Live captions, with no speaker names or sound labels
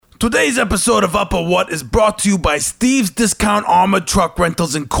Today's episode of Upper What is brought to you by Steve's Discount Armored Truck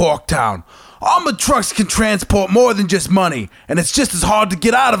Rentals in Corktown. Armored trucks can transport more than just money, and it's just as hard to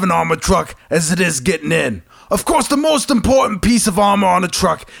get out of an armored truck as it is getting in. Of course, the most important piece of armor on a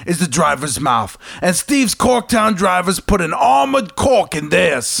truck is the driver's mouth, and Steve's Corktown drivers put an armored cork in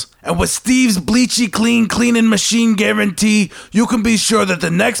theirs. And with Steve's bleachy clean cleaning machine guarantee, you can be sure that the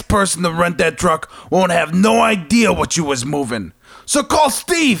next person to rent that truck won't have no idea what you was moving. So call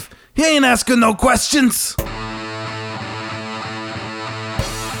Steve. He ain't asking no questions.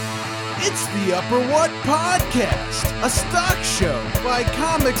 It's the Upper What Podcast, a stock show by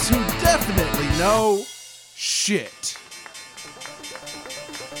comics who definitely know shit.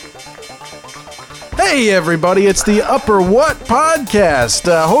 Hey everybody, it's the Upper What Podcast.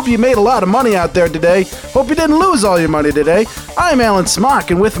 Hope you made a lot of money out there today. Hope you didn't lose all your money today. I'm Alan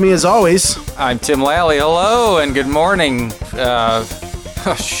Smock, and with me as always... I'm Tim Lally. Hello, and good morning.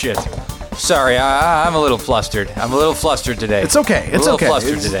 Oh, shit. Sorry, I'm a little flustered. I'm a little flustered today. It's okay. It's okay. I'm a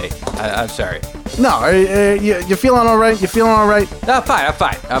little flustered today. I'm sorry. No, you feeling all right? You feeling all right? No, I'm fine.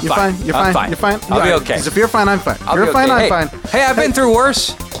 You're fine? You're fine? I'll be okay. Because if you're fine, I'm fine. I'll You're be fine, okay. I'm fine. Hey, I've been through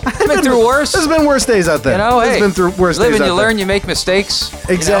worse. There's been worse days out there. You know, hey, been through worse live days and you out learn, there. you make mistakes.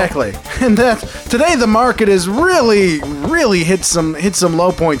 Exactly. You know? And that today the market is really hit some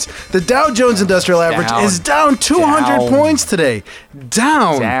low points. The Dow Jones Industrial Average is down 200 points today.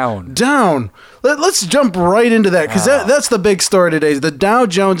 Down. Let's jump right into that because that's the big story today. The Dow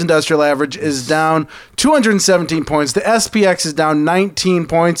Jones Industrial Average is down 217 points. The SPX is down 19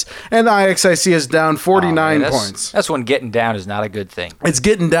 points, and the IXIC is down 49 points. That's when getting down is not a good thing. It's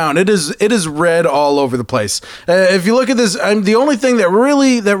getting down. It is red all over the place. If you look at this, the only thing that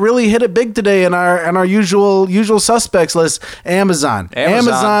really hit it big today in our usual suspects list, Amazon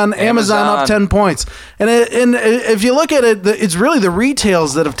up 10 points. And if you look at it, it's really the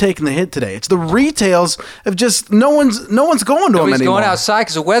retails that have taken the hit today. It's the retails of just no one's going to them anymore. Nobody's going outside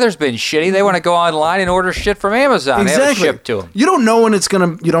because the weather's been shitty. They want to go online and order shit from Amazon. Exactly. They have it shipped to them. You don't know when it's gonna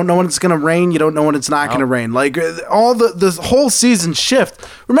rain. You don't know when it's not gonna rain. Like all the whole season shift.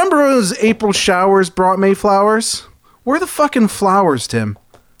 Remember when those April showers brought May flowers? Where are the fucking flowers, Tim?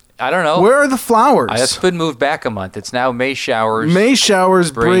 I don't know. Where are the flowers? That's been moved back a month. It's now May showers. May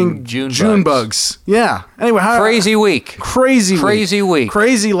showers bring June bugs. Yeah. Anyway, crazy week. Crazy week.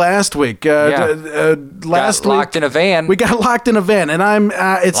 Crazy last week. Last week locked in a van. We got locked in a van, and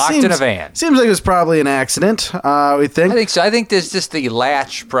in a van. Seems like it was probably an accident. We think. I think so. I think there's just the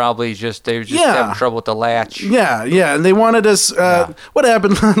latch. Probably they were just having trouble with the latch. Yeah. And they wanted us. What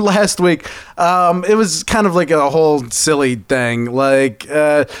happened last week? It was kind of like a whole silly thing. Like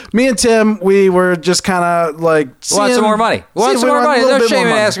me and Tim, we were just kind of like. We want some more money. There's no shame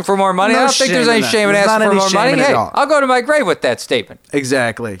in asking for more money. I don't think there's any shame in asking for more money. Hey, I'll go to my grave with that statement.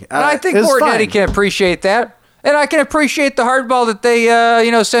 Exactly. And I think Mort and Eddie can appreciate that. And I can appreciate the hardball that they,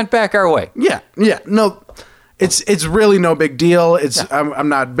 sent back our way. Yeah. No, it's really no big deal. I'm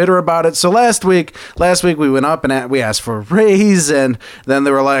not bitter about it. So last week we went up and we asked for a raise, and then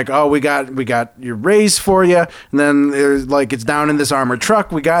they were like, "Oh, we got your raise for you." And then there's like, it's down in this armored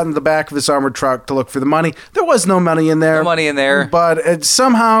truck. We got in the back of this armored truck to look for the money. There was no money in there. No money in there. But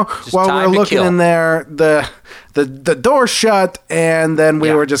somehow while we were looking in there, the door shut, and then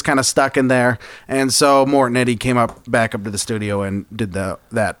we were just kind of stuck in there. And so Mort and Eddie came back up to the studio and did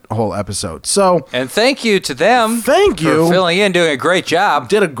that whole episode. So, and thank you to them. Thank you for filling in, doing a great job.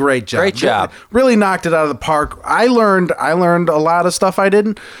 Did a great job. Really knocked it out of the park. I learned a lot of stuff I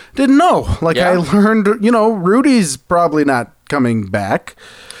didn't know. Like I learned, Rudy's probably not coming back.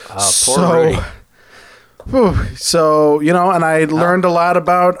 Poor Rudy. So, and I learned a lot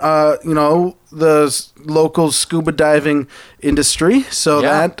about, the local scuba diving industry. So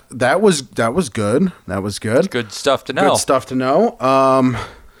that was good. That was good. Good stuff to know.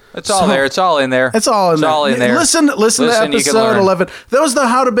 It's all there. It's all in there. It's all in there. Listen to episode 11. That was the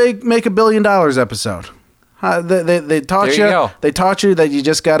How to Make $1 billion episode. They taught you. They taught you that you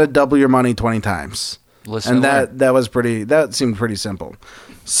just got to double your money 20 times. Listen, and that was pretty. That seemed pretty simple.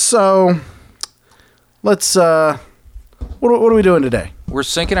 So let's. What are we doing today? We're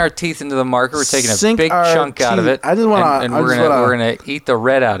sinking our teeth into the market. We're taking a big chunk out of it. I just want to. We're gonna eat the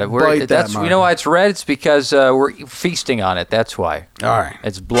red out of it. You know why it's red? It's because we're feasting on it. That's why. All right.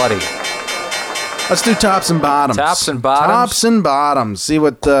 It's bloody. Let's do tops and bottoms. Tops and bottoms. See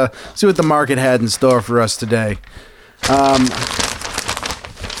what the market had in store for us today.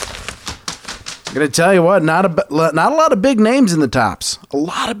 I'm going to tell you what, not a lot of big names in the tops. A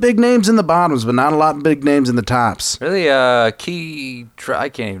lot of big names in the bottoms, but not a lot of big names in the tops. Really, I can't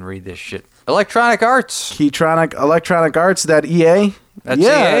even read this shit. Electronic Arts. Keytronic Electronic Arts, that EA. That's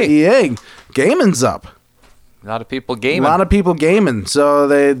EA. Gaming's up. A lot of people gaming. A lot of people gaming. So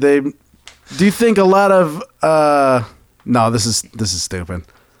they do you think a lot of no, this is stupid.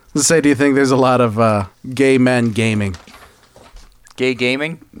 Let's say, do you think there's a lot of gay men gaming? Gay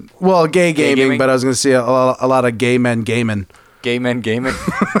gaming? Well, gay gaming, but I was going to say a lot of gay men gaming. Gay men gaming?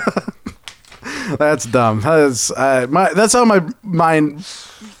 That's dumb. That's how my mind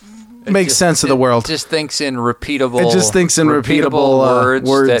makes sense of the world. It just thinks in repeatable. It just thinks in repeatable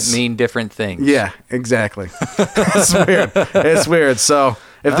words that mean different things. Yeah, exactly. It's weird. It's weird. So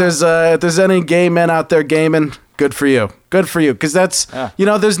if there's any gay men out there gaming, good for you. Good for you, because that's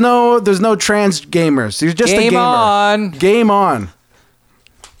there's no trans gamers. You're just a gamer. On. Game on.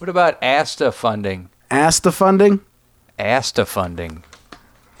 What about ASTA funding? ASTA funding? ASTA funding.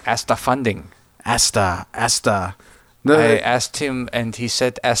 ASTA funding. ASTA. I asked him, and he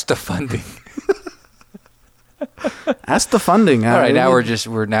said ASTA funding. ASTA funding. All right,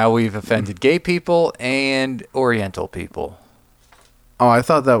 now we've offended gay people and Oriental people. Oh, I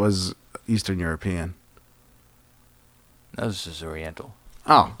thought that was Eastern European. No, this is Oriental.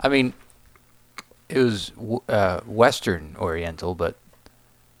 Oh, I mean, it was Western Oriental, but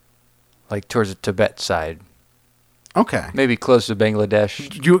like towards the Tibet side. okay. Maybe close to Bangladesh.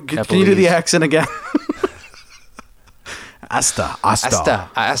 Can you do the accent again? ASTA. I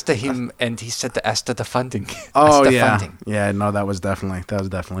asked him, and he said the ASTA the funding. Oh, ASTA yeah. funding. Yeah, no, that was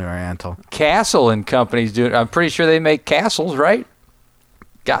definitely Oriental. Castle and companies do it. I'm pretty sure they make castles, right?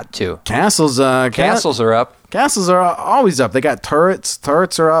 Got to. Castles Castles are up. Castles are always up. They got turrets.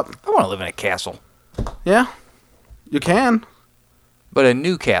 Turrets are up. I want to live in a castle. Yeah, you can. But a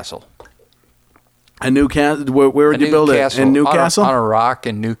new castle. A new castle. Where would you build it? In Newcastle? On a rock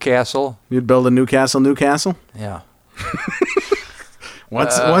in Newcastle. You'd build a Newcastle. Yeah.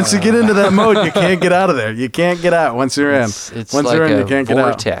 Once you get into that mode, you can't get out of there. You can't get out once you're in. It's once like you're in, a you can't get out.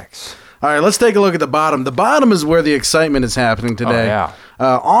 vortex. All right, let's take a look at the bottom. The bottom is where the excitement is happening today. Oh, yeah.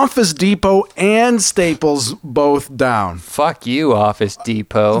 Office Depot and Staples both down. Fuck you, Office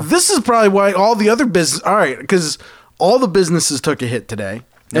Depot. This is probably why all the other business. All right, because all the businesses took a hit today.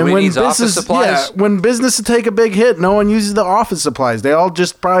 Nobody needs office supplies? Yeah, when businesses take a big hit, no one uses the office supplies. They all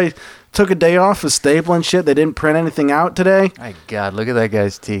just probably took a day off of stapling shit. They didn't print anything out today. My God, look at that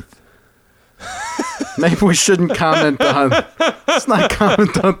guy's teeth. Maybe we shouldn't comment on. Let's not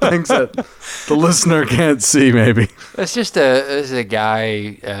comment on things that the listener can't see. Maybe It's just a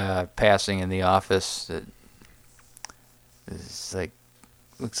guy passing in the office that is like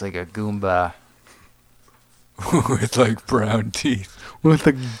looks like a Goomba with like brown teeth. with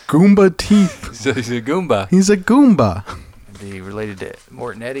the Goomba teeth. So he's a Goomba. He's a Goomba. Be related to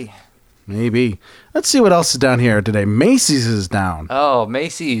Morton Eddy. Maybe. Let's see what else is down here today. Macy's is down. Oh,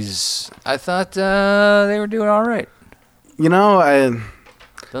 Macy's. I thought they were doing all right. You know,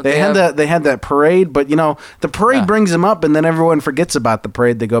 they had that parade, but you know, the parade brings them up, and then everyone forgets about the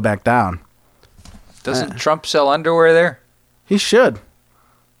parade. They go back down. Doesn't Trump sell underwear there? He should.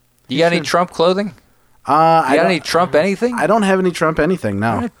 You got any Trump clothing? You got any Trump anything? I don't have any Trump anything. No.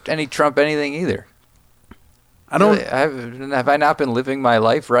 I don't have any Trump anything either. I don't. Have I not been living my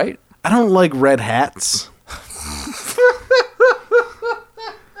life right? I don't like red hats.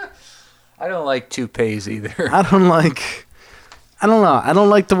 I don't like toupees either. I don't know. I don't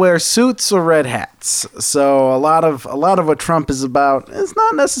like to wear suits or red hats. So a lot of what Trump is about is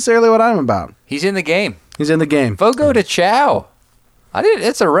not necessarily what I'm about. He's in the game. He's in the game. Fogo de Chao.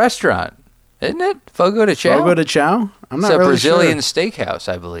 It's a restaurant, isn't it? Fogo de Chao. Fogo de Chao. I'm not It's a really Brazilian sure. steakhouse,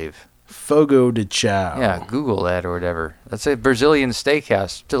 I believe. Fogo de Chao. Yeah, Google that or whatever. That's a Brazilian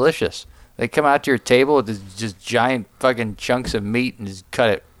steakhouse. Delicious. They come out to your table with just giant fucking chunks of meat and just cut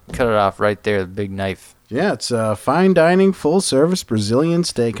it off right there with a big knife. Yeah, it's a fine dining, full service Brazilian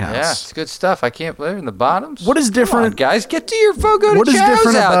steakhouse. Yeah, it's good stuff. I can't believe it in the bottoms. What is different, Come on, guys? Get to your Fogo de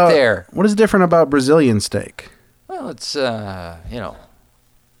Chao's out there. What is different about Brazilian steak? Well, it's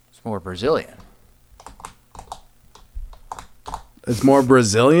it's more Brazilian. It's more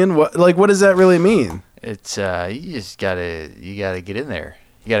Brazilian. What does that really mean? It's you just gotta get in there.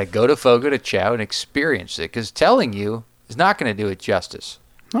 You gotta go to Fogo de Chao and experience it, because telling you is not gonna do it justice.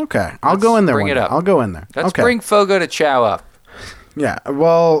 Okay, I'll go in there. Bring it up. I'll go in there. Let's bring Fogo de Chao up. Yeah.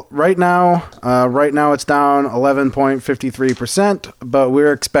 Well, right now it's down 11.53%, but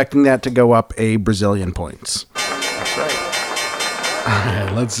we're expecting that to go up a Brazilian points. That's right.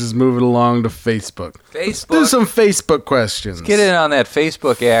 Let's just move it along to Facebook. Facebook. Do some Facebook questions. Get in on that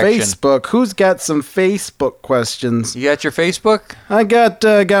Facebook action. Facebook. Who's got some Facebook questions? You got your Facebook? I got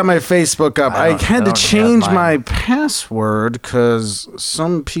my Facebook up. I had to don't change have mine. my password because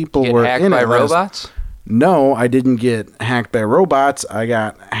some people Get were hacked in by it. robots? No, I didn't get hacked by robots. I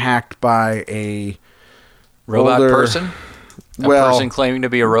got hacked by a Robot older- person? A well, person claiming to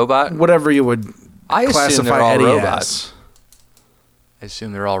be a robot? whatever you would I assume classify they're all Eddie robots. as. I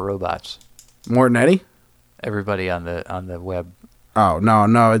assume they're all robots. More than Eddie? Everybody on the web. Oh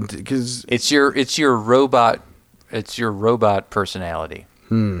no, because It's your robot personality.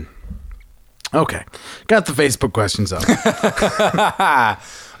 okay, got the Facebook questions up.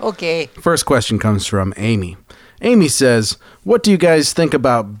 Okay. First question comes from Amy. Amy says, "What do you guys think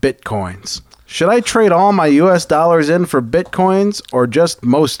about Bitcoins? Should I trade all my U.S. dollars in for Bitcoins or just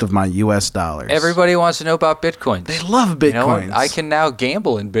most of my U.S. dollars?" Everybody wants to know about Bitcoins. They love Bitcoins. You know what? I can now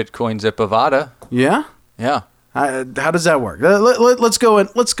gamble in Bitcoins at Bovada. Yeah. Yeah. How does that work? Let's go and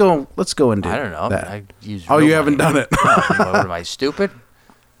do. I don't know. that. I use Oh, real you haven't money. done it. What am I, stupid?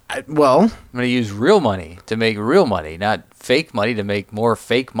 Well, I'm going to use real money to make real money, not fake money to make more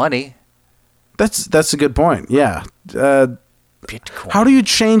fake money. that's a good point. Yeah. Bitcoin. How do you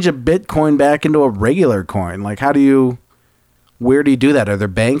change a Bitcoin back into a regular coin? Like, where do you do that? Are there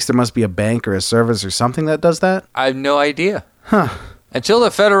banks? There must be a bank or a service or something that does that. I have no idea. Huh. Until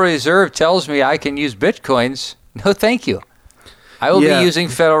the Federal Reserve tells me I can use Bitcoins, no thank you. I will Yeah. be using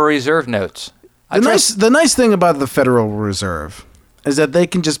Federal Reserve notes. The nice thing about the Federal Reserve is that they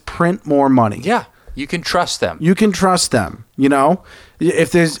can just print more money. Yeah, you can trust them. You can trust them. You know,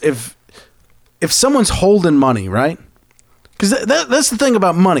 if someone's holding money, right? Because that's the thing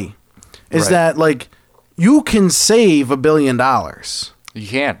about money, is Right. that like you can save $1 billion. You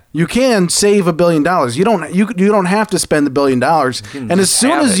can. You can save $1 billion. You don't have to spend $1 billion. can And as just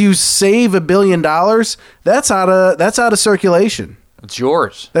soon have as it. you save $1 billion, that's out of circulation. It's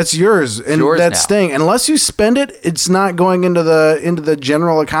yours. That's yours, and yours that's now. staying. Unless you spend it, it's not going into the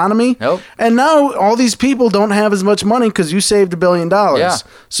general economy. Nope. And now all these people don't have as much money because you saved $1 billion. Yeah.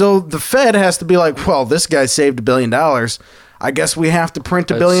 So the Fed has to be like, well, this guy saved $1 billion. I guess we have to print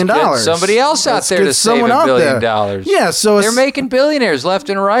 $1 billion. Get somebody else out Let's there get to save someone $1 out billion. there. Yeah, so They're making billionaires left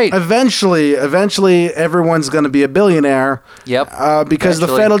and right. eventually everyone's going to be a billionaire. Yep. Because the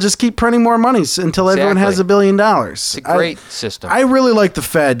Eventually. Fed will just keep printing more money until everyone has Exactly. $1 billion. It's a great system. I really like the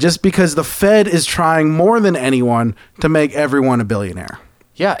Fed just because the Fed is trying more than anyone to make everyone a billionaire.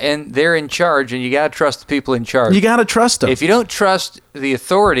 Yeah, and they're in charge, and you got to trust the people in charge. You got to trust them. If you don't trust the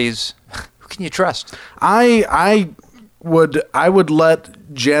authorities, who can you trust? I would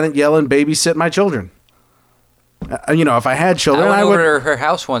let Janet Yellen babysit my children. If I had children, I I went would. over to her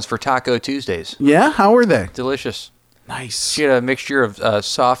house once for Taco Tuesdays. Yeah, how were they? Delicious. Nice. She had a mixture of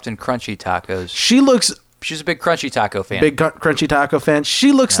soft and crunchy tacos. She looks She's a big crunchy taco fan. big crunchy taco fan.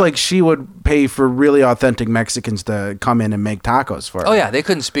 She looks like she would pay for really authentic Mexicans to come in and make tacos for her. Oh yeah, they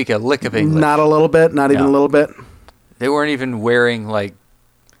couldn't speak a lick of English. Not a little bit, not even No. a little bit. They weren't even wearing like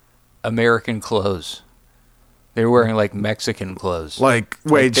American clothes. They were wearing like Mexican clothes. Like,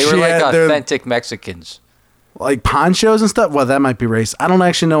 wait, they were she like had their- authentic Mexicans. like ponchos and stuff. Well, that might be racist. I don't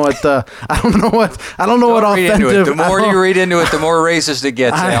actually know what I don't know what Don't read into it. authentic. The more you read into it, the more racist it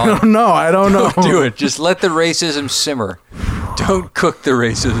gets. I Alan. don't know. I don't know. Don't do it. Just let the racism simmer. Don't cook the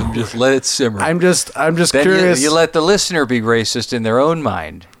racism. Just let it simmer. I'm just then curious. you let the listener be racist in their own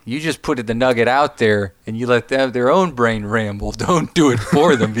mind. You just put the nugget out there, and you let them have their own brain ramble. Don't do it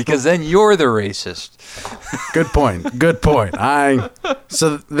for them, because then you're the racist. Good point. Good point.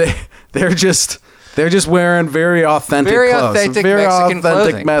 So they're just wearing very authentic Very clothes. authentic very Mexican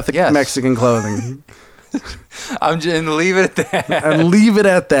authentic clothing. Yes. Mexican clothing. I'm just and leave it at that. And leave it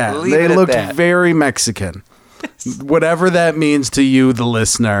at that. Leave They it at looked that. very Mexican. Whatever that means to you, the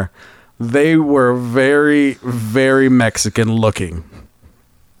listener, they were very, very Mexican looking.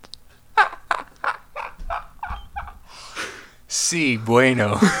 Sí,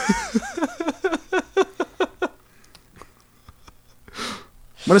 bueno.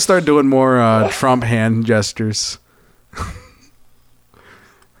 I'm gonna start doing more Trump hand gestures.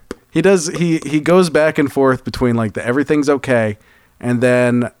 He does. He goes back and forth between like the everything's okay, and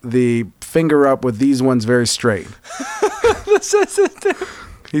then the finger up with these ones very straight.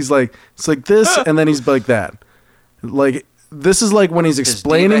 He's like, it's like this, and then he's like that. Like this is like when he's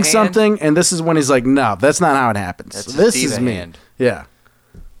explaining diva hand? something, and this is when he's like, no, that's not how it happens. That's his This diva is me. hand. Yeah.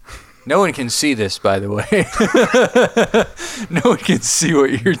 No one can see this, by the way. No one can see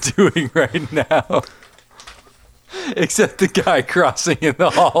what you're doing right now. Except the guy crossing in the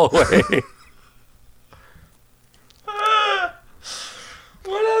hallway.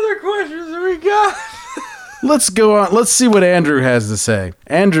 Let's go on. Let's see what Andrew has to say.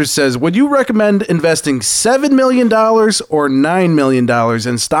 Andrew says, would you recommend investing $7 million or $9 million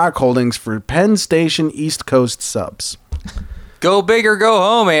in stock holdings for Penn Station East Coast subs? Go big or go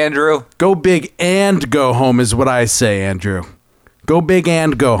home, Andrew. Go big and go home is what I say, Andrew. Go big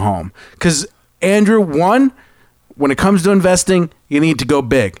and go home. Because, Andrew, one, when it comes to investing, you need to go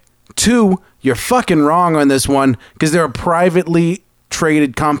big. Two, you're fucking wrong on this one because they're a privately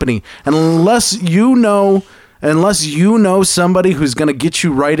traded company. And unless you know somebody who's going to get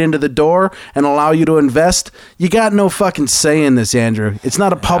you right into the door and allow you to invest, you got no fucking say in this, Andrew. It's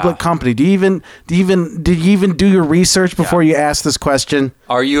not a public company. Did you even do your research before you ask this question?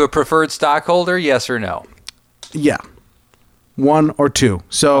 Are you a preferred stockholder? Yes or no? Yeah. One or two.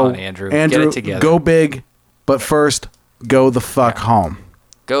 So, come on, Andrew, get it together. Go big, but first, go the fuck home.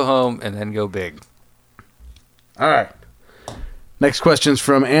 Go home and then go big. All right. Next question's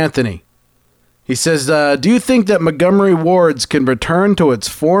from Anthony. He says, do you think that Montgomery Wards can return to its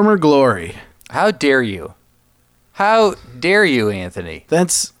former glory? How dare you? How dare you, Anthony?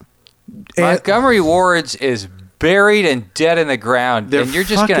 That's... Montgomery Wards is buried and dead in the ground, and you're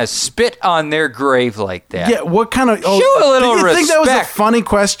just going to spit on their grave like that. Yeah, what kind of... Show a little respect. Do you think that was a funny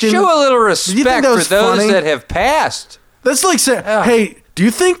question? Show a little respect for those that have passed. That's like saying, hey... Do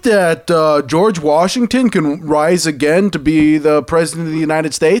you think that George Washington can rise again to be the president of the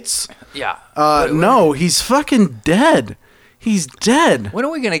United States? Yeah. No, he's fucking dead. He's dead. When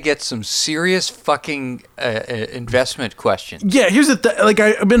are we going to get some serious fucking investment questions? Yeah, here's the thing. Like,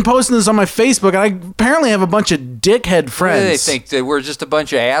 I've been posting this on my Facebook, and I apparently have a bunch of dickhead friends. What do they think? That we're just a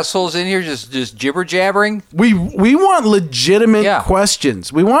bunch of assholes in here just jibber-jabbering? We want legitimate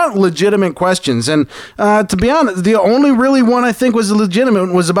questions. We want legitimate questions. And to be honest, the only really one I think was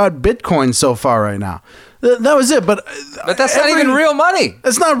legitimate was about Bitcoin so far right now. That was it. But that's not even real money.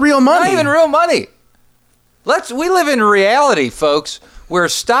 That's not real money. Not even real money. We live in reality, folks, where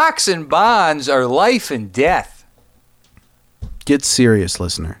stocks and bonds are life and death. Get serious,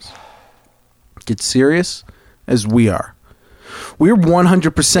 listeners. Get serious as we are. We're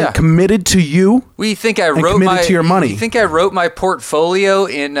 100% committed to you. We think I wrote committed to your money. You think I wrote my portfolio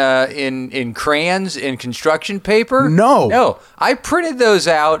in crayons in construction paper? No. I printed those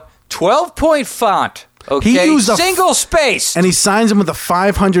out 12-point font. Okay, he used a single space, and he signs them with a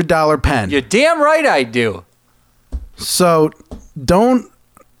 $500 pen. You're damn right I do. So don't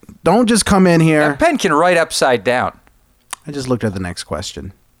just come in here. That pen can write upside down. I just looked at the next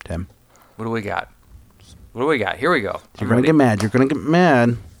question, Tim. What do we got? Here we go. You're going to get mad. You're going to get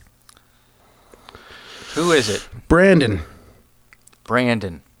mad. Who is it? Brandon.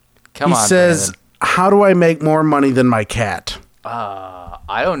 Come on, He says, Brandon. How do I make more money than my cat?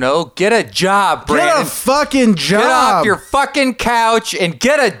 I don't know. Get a job, Brandon. Get a fucking job. Get off your fucking couch and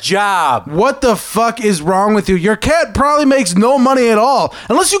get a job. What the fuck is wrong with you? Your cat probably makes no money at all.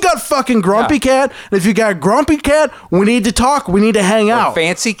 Unless you got fucking Grumpy Cat. And if you got Grumpy Cat, we need to talk. We need to hang out.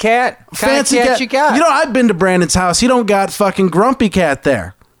 Fancy Cat? What Fancy kind of cat you got? You know, I've been to Brandon's house. He don't got fucking Grumpy Cat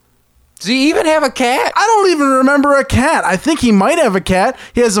there. Does he even have a cat? I don't even remember a cat. I think he might have a cat.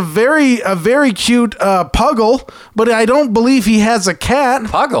 He has a very cute puggle, but I don't believe he has a cat.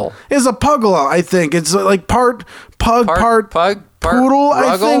 Puggle? It's a puggle, I think. It's like part pug, part poodle,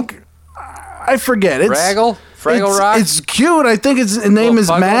 I think. I forget. It's Fraggle? Fraggle Rock? It's cute. I think its name is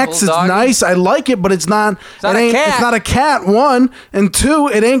Max. It's nice. I like it, but it's not. It's not a cat. It's not a cat. One and two.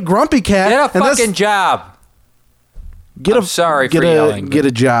 It ain't Grumpy Cat. Get a fucking job. I'm sorry for yelling. Get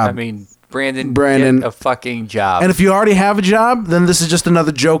a job. I mean, Brandon, get a fucking job. And if you already have a job, then this is just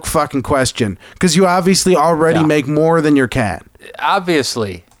another joke fucking question. Because you obviously already make more than your cat.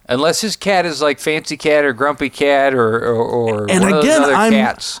 Obviously. Unless his cat is like Fancy Cat or Grumpy Cat or and one again, of those other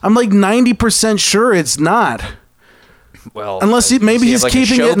cats. I'm like 90% sure it's not. Well, unless maybe he's like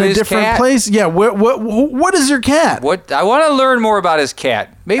keeping it in a different place. Yeah. What is your cat? I want to learn more about his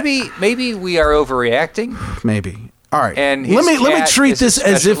cat. Maybe we are overreacting. Maybe. All right. And let me treat this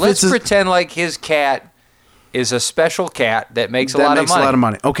as if let's pretend like his cat is a special cat that makes a lot of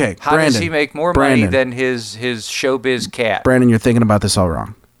money. Okay. How does he make more money than his showbiz cat? Brandon, you're thinking about this all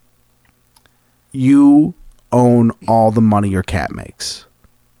wrong. You own all the money your cat makes.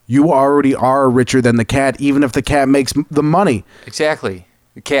 You already are richer than the cat, even if the cat makes the money. Exactly.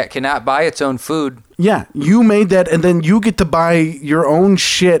 The cat cannot buy its own food. Yeah, you made that, and then you get to buy your own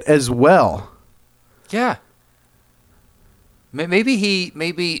shit as well. Yeah. Maybe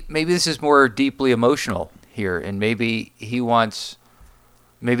this is more deeply emotional here, and maybe he wants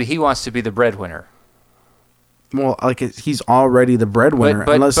to be the breadwinner. Well, like he's already the breadwinner.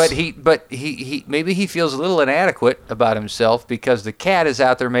 But he maybe he feels a little inadequate about himself because the cat is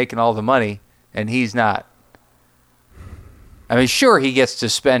out there making all the money and he's not. I mean, sure, he gets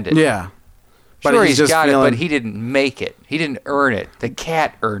suspended. Yeah. But Sure, he's he's just got it, feeling- but he didn't make it. He didn't earn it. The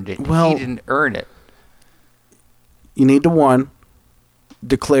cat earned it. Well- He didn't earn it. You need to, 1,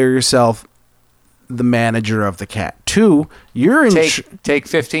 declare yourself the manager of the cat. 2, you're in Take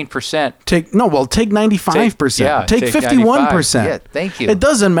 15%. take 95%. Yeah, take take 51%. 95. Yeah, thank you. It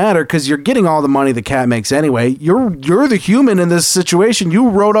doesn't matter because you're getting all the money the cat makes anyway. You're the human in this situation. You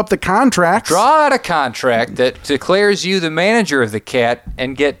wrote up the contract. Draw out a contract that declares you the manager of the cat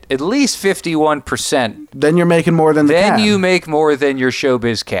and get at least 51%. Then you're making more than the cat. Then you make more than your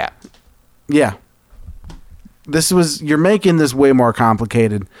showbiz cat. Yeah. You're making this way more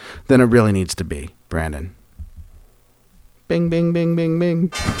complicated than it really needs to be, Brandon. Bing, bing, bing, bing,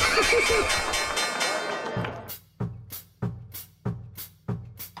 bing.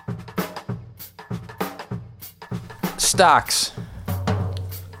 Stocks.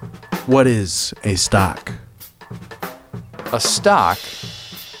 What is a stock? A stock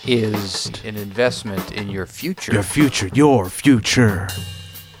is an investment in your future. Your future.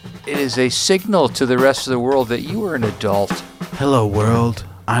 It is a signal to the rest of the world that you are an adult. Hello, world.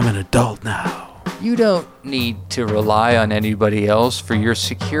 I'm an adult now. You don't need to rely on anybody else for your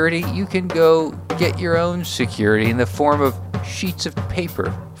security. You can go get your own security in the form of sheets of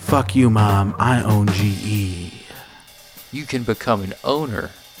paper. Fuck you, Mom. I own GE. You can become an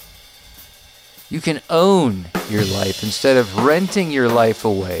owner. You can own your life instead of renting your life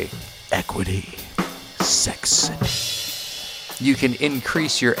away. Equity. Sexy. You can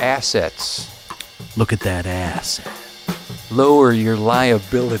increase your assets. Look at that ass. Lower your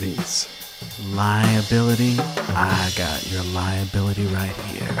liabilities. Liability? I got your liability right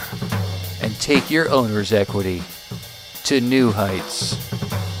here. And take your owner's equity to new heights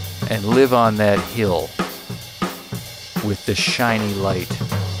and live on that hill with the shiny light.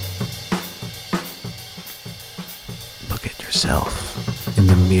 Look at yourself in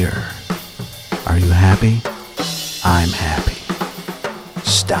the mirror. Are you happy? I'm happy.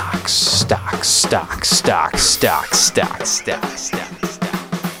 Stocks, stocks, stocks, stocks, stocks, stocks, stocks, stocks.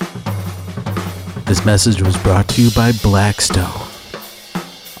 This message was brought to you by Blackstone.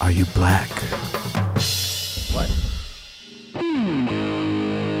 Are you black? What?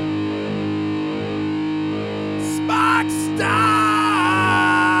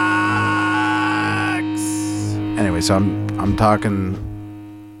 Anyway, so I'm talking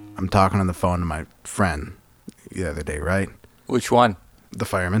on the phone to my friend the other day, right? Which one? The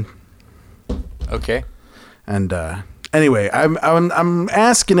fireman. Okay. And anyway, I'm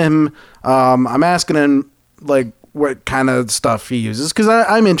asking him like what kind of stuff he uses because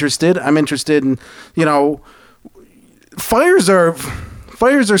I'm interested. I'm interested in, you know, fires are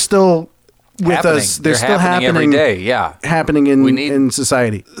still with Happening. us. They're still happening every day. Yeah. happening in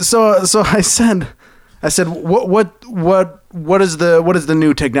society. So I said what is the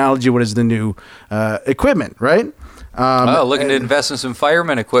new technology? What is the new equipment? Right. Looking to invest in some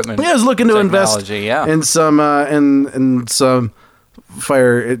fireman equipment. Yeah, I was looking to invest technology, yeah. in some in some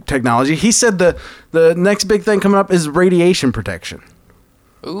fire technology. He said the next big thing coming up is radiation protection.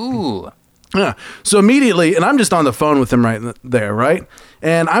 Ooh. Yeah. So immediately, and I'm just on the phone with him right there, right?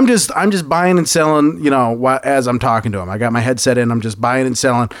 And I'm just buying and selling, you know, as I'm talking to him. I got my headset in. I'm just buying and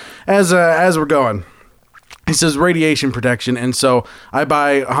selling as we're going. He says radiation protection, and so I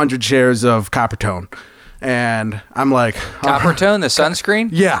buy 100 shares of Coppertone. And I'm like, Coppertone, the sunscreen?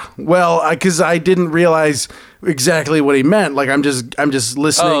 yeah. Well, because I didn't realize exactly what he meant. Like I'm just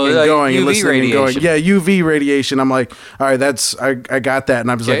listening and going and UV listening and going. radiation. Yeah, UV radiation. I'm like, all right, I got that.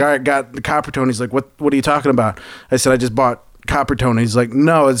 And I was like, Okay. all right, got the Coppertone. He's like, what are you talking about? I said, I just bought Coppertone. He's like,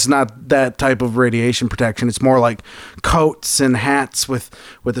 no, it's not that type of radiation protection. It's more like coats and hats with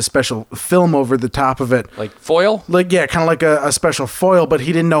a special film over the top of it. Like foil? Like, yeah, kind of like a special foil, but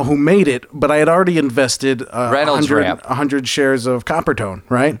he didn't know who made it. But I had already invested Reynolds wrap. 100 shares of Coppertone,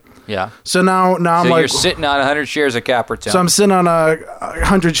 right? Yeah. So now I'm So like, you're sitting on 100 shares of Coppertone. so I'm sitting on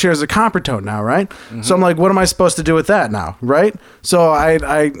 100 shares of Coppertone now, right? Mm-hmm. So I'm like, what am I supposed to do with that now, right? So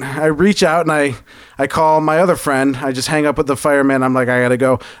I reach out and I call my other friend. I just hang up with the fireman. I'm like, I gotta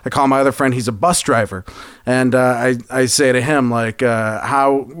go. I call my other friend. He's a bus driver, and I say to him like,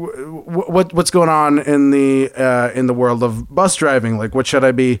 what's going on in the world of bus driving? Like, what should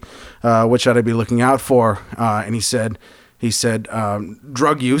I be looking out for? And he said,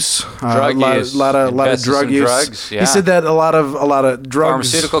 drug use, Drug use. lot of Invest in drug some use. drugs, yeah. He said that a lot of drugs,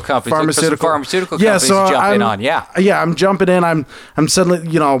 Pharmaceutical companies. Look for some pharmaceutical yeah, companies so to jump in I'm- on, yeah. I'm jumping in. I'm suddenly,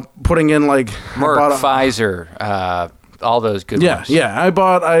 putting in like Merck, about Pfizer, all those good Yeah, ones. yeah. I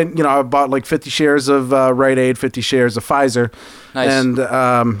bought like 50 shares of Rite Aid, 50 shares of Pfizer. Nice. And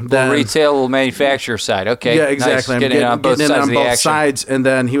then Retail will manufacturer side. Okay. yeah, exactly. Nice. I'm Getting in on both getting in sides on of the both action. sides. And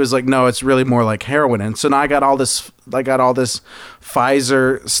then he was like, "No, it's really more like heroin." And so now I got all this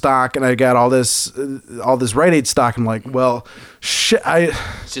Pfizer stock, and I got all this Rite Aid stock. I'm like, well, shit.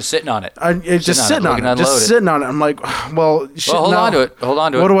 It's just sitting on it. It's just sitting on looking it. to unload Just it. sitting on it. I'm like, well, shit. Well, hold now- on to it. Hold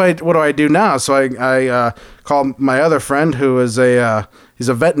on to it. What do I do now? So I called my other friend who is he's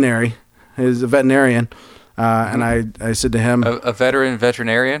a veterinarian, and I said to him, A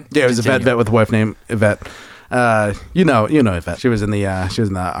veterinarian? yeah, he was a Continue. vet with a wife named Yvette. You know Yvette. She was in the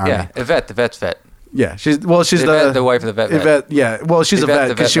army. Yeah, Yvette, the vet's vet. Yeah, she's Yvette, the wife of the vet. Yvette. Yeah, well, she's Yvette, a vet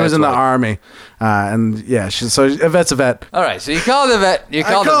the because vet she was in the vet's wife. army, and yeah, so Yvette's a vet. All right, so you called the vet. You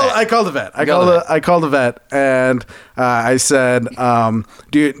called the vet. I called the vet. called I called the vet, and I said,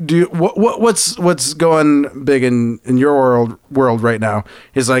 "Do you what's going big in your world right now?"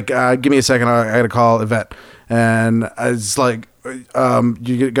 He's like, "Give me a second. I got to call a vet." And I was like,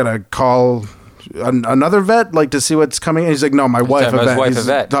 "You gonna call another vet like to see what's coming?" And he's like, "No, my wife, talking about his wife, He's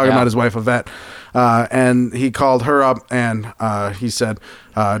Yvette. talking Yeah. about his wife, Yvette. And he called her up, and he said,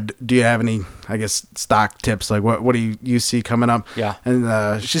 "Do you have any, I guess, stock tips? Like, what do you see coming up?" Yeah.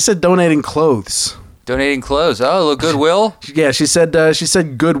 And she said donating clothes. Donating clothes. Oh, a little Goodwill. Yeah, she said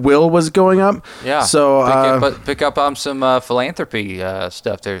Goodwill was going up. Yeah. So pick up on some philanthropy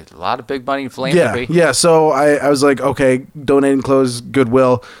stuff. There's a lot of big money in philanthropy. yeah. So I was like, okay, donating clothes,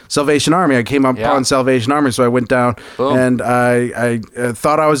 Goodwill, Salvation Army. I came up Yeah. on Salvation Army, so I went down Boom. and I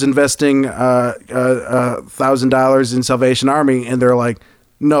thought I was investing $1,000 in Salvation Army, and they're like,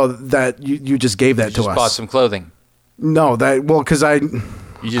 no, that you just gave that You to just us. bought some clothing. No, because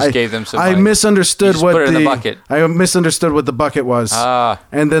You just gave them some I money. misunderstood You just what put it in the bucket. I misunderstood what the bucket was. Ah.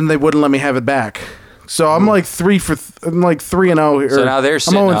 And then they wouldn't let me have it back. So I'm like 3-0 here. So now they're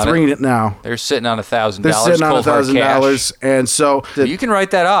sitting I'm on 0-3 now. They're sitting on $1,000. They're sitting on cold hard $1,000, and so cash. You can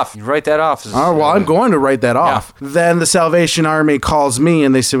write that off. You write that off. oh well, I'm going to write that off. Then the Salvation Army calls me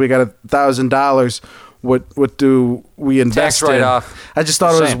and they say we got $1,000. What do we invest Tax in? write-off. I just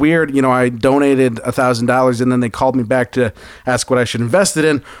thought it was Same. weird. I donated $1,000 and then they called me back to ask what I should invest it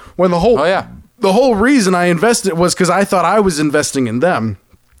in. When the whole Oh, yeah. the whole reason I invested was because I thought I was investing in them,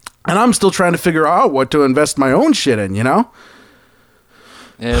 and I'm still trying to figure out what to invest my own shit in. And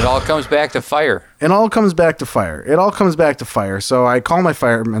it all comes back to fire. It all comes back to fire. So I call my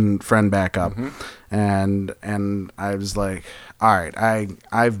fireman friend back up, and I was like, "All right,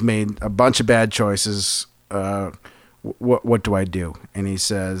 I've made a bunch of bad choices. What do I do?" And he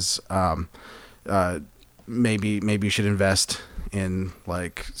says, "Maybe you should invest in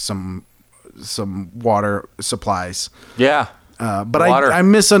like some water supplies." Yeah. But I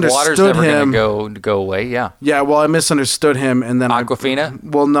misunderstood Water's never him. going to go away. Yeah. Yeah, well, I misunderstood him, and then Aquafina?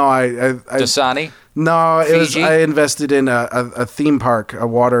 no, I Dasani? no, it was Fiji? I invested in a theme park, a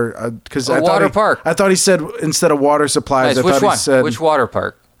water because A water park. I thought he said instead of water supplies. Nice. I Which thought one? he said Which water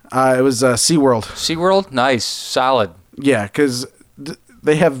park? it was SeaWorld. SeaWorld? Nice. Solid. Yeah, because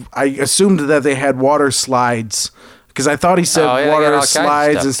they have. I assumed that they had water slides because I thought he said Oh, yeah, they got all water kinds of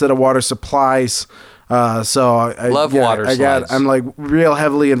slides stuff. instead of water supplies. So I Love water slides. I'm like real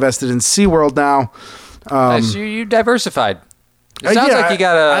heavily invested in SeaWorld now. Nice. You diversified. It sounds Yeah, like you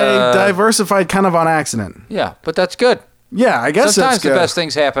got I a... diversified kind of on accident. Yeah, but that's good. Yeah, I guess Sometimes that's the good. best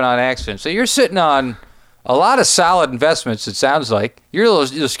things happen on accident. So you're sitting on a lot of solid investments, it sounds like. You're a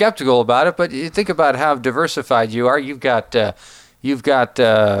little skeptical about it, but you think about how diversified you are. You've got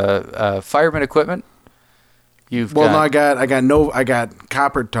fireman equipment. No, I got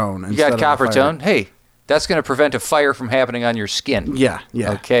copper tone. You got copper tone. Hey, that's going to prevent a fire from happening on your skin. Yeah.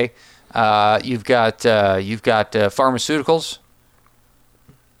 Okay. You've got pharmaceuticals.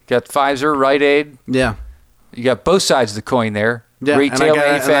 You got Pfizer, Rite Aid. Yeah. You got both sides of the coin there. Yeah. Retail and I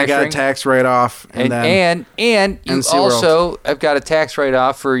manufacturing. got a tax write off, and and you SeaWorld. also have got a tax write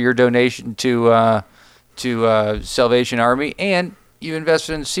off for your donation to Salvation Army, and you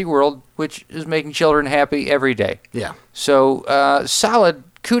invested in SeaWorld, which is making children happy every day. yeah. So solid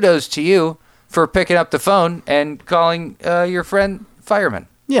kudos to you for picking up the phone and calling your friend fireman.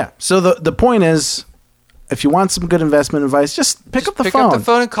 Yeah. So the point is, if you want some good investment advice, just pick up the phone. Pick up the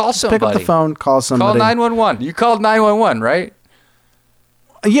phone and call somebody. Pick up the phone, call somebody. Call 911. You called 911, right?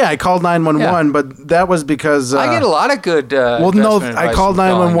 Yeah, I called 911, but that was because I get a lot of good. well, no, investment I advice called from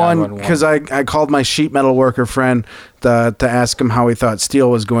calling 911 because I called my sheet metal worker friend to ask him how he thought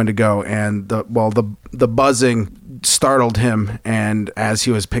steel was going to go, and the buzzing startled him, and as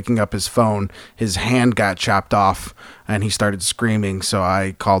he was picking up his phone, his hand got chopped off, and he started screaming. So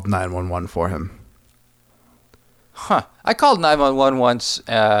I called 911 for him. I called 911 once,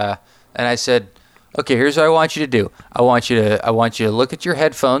 and I said, "Okay, here's what I want you to do. I want you to look at your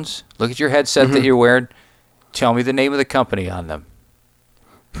headphones, look at your headset that you're wearing. Tell me the name of the company on them."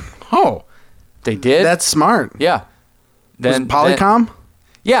 Oh, They did. that's smart. yeah. Was it Polycom?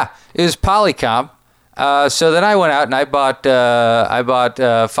 Yeah, it was Polycom. So then I went out and I bought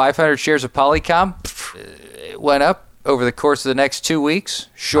 500 shares of Polycom. It went up over the course of the next 2 weeks.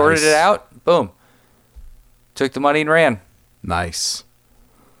 Shorted Nice. it out. Boom. Took the money and ran. Nice.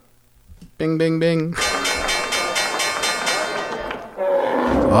 Bing, bing, bing.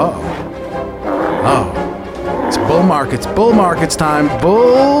 Oh. It's bull markets. Bull markets time.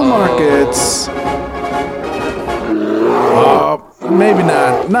 Bull markets. Maybe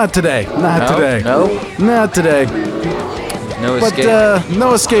not. Not today. Not today. Nope. Not today. No But escape.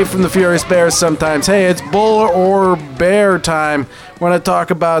 no escape from the Furious Bears sometimes. Hey, it's bull or bear time. We're gonna talk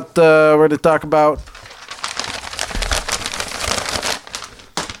about.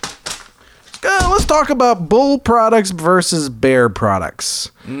 Let's talk about bull products versus bear products.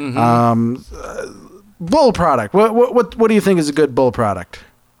 Bull product. What do you think is a good bull product?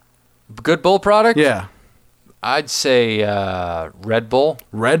 Good Bull product? Yeah, I'd say Red Bull.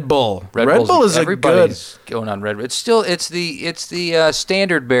 Red Bull. Red Bull Bull's- is a good. everybody's going on Red Bull. It's the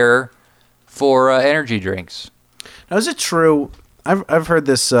standard bearer for energy drinks. Now, is it true? I've heard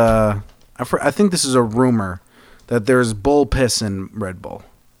this. I think this is a rumor that there's bull piss in Red Bull.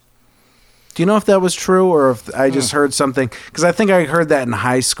 Do you know if that was true or if I just heard something? Because I think I heard that in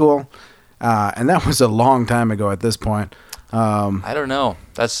high school, and that was a long time ago at this point. I don't know.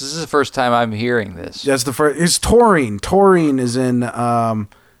 This is the first time I'm hearing this. That's the first. It's taurine. Taurine is in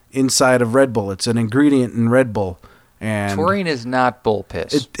inside of Red Bull. It's an ingredient in Red Bull, and Taurine is not bull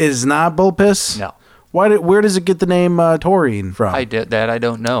piss. It is not bull piss. No. Where does it get the name taurine from? I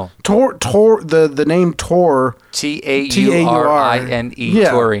don't know. The name Tor. Taurine.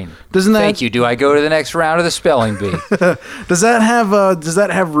 Yeah. Taurine. Doesn't that? Thank you. Do I go to the next round of the spelling bee? Does that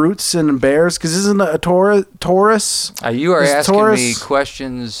have roots in bears? Because isn't a Taurus? You are Is asking Taurus- me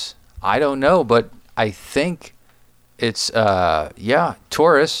questions I don't know, but I think it's Taurus.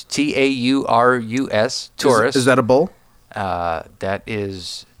 Taurus. Taurus. Is that a bull? That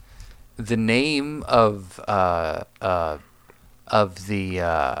is the name of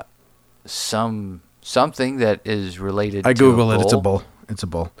the something that is related. I to Google a it. It's a bull. It's a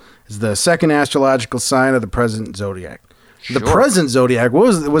bull. It's the second astrological sign of the present zodiac. The Sure. present zodiac.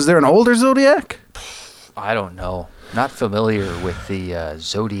 Was there an older zodiac? I don't know. Not familiar with the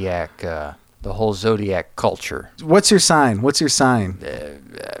zodiac, the whole zodiac culture. What's your sign?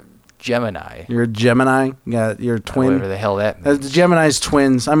 Gemini, You're a Gemini. Yeah, you're a twin. whatever the hell that means. The Gemini's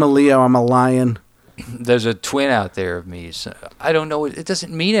twins. I'm a Leo. I'm a lion. There's a twin out there of me. So I don't know. It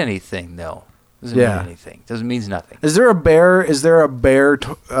doesn't mean anything, though. Doesn't Yeah. mean anything. Doesn't mean nothing. Is there a bear?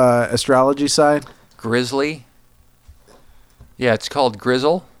 Astrology sign? Grizzly. Yeah, it's called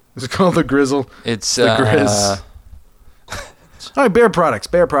Grizzle. It's called the Grizzle. It's The Grizz. All right, bear products.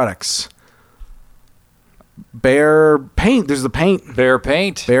 Bear paint. There's the paint. bear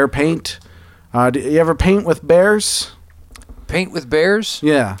paint. Bear paint. Do you ever paint with bears? Paint with bears?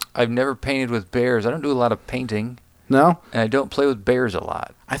 Yeah. I've never painted with bears. I don't do a lot of painting, No? and I don't play with bears a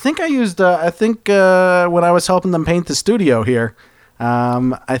lot. I think I used, when I was helping them paint the studio here,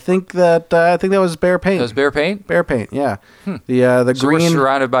 I think that was bear paint. Does bear paint? Bear paint, yeah. The So green. we're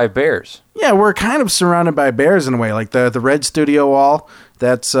surrounded by bears. Yeah, we're kind of surrounded by bears in a way. Like the red studio wall,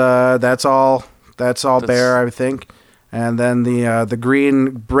 that's all bear, I think. And then the green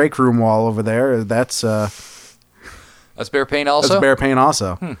break room wall over there, that's Bear paint also? that's bear paint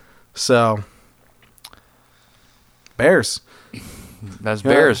also. So bears. That's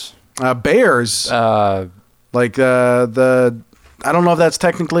bears. Bears. Like I don't know if that's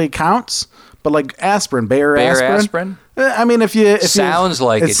technically counts, but like aspirin, bear aspirin? I mean, if you Sounds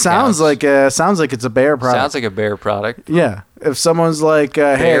like it sounds counts. like it's a bear product. Sounds like a bear product. Yeah. If someone's like,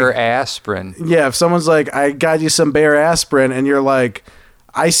 Bear hey, aspirin. yeah, if someone's like, I got you some bear aspirin, and you're like,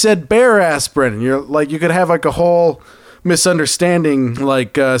 I said bear aspirin, and you're like, you could have like a whole misunderstanding,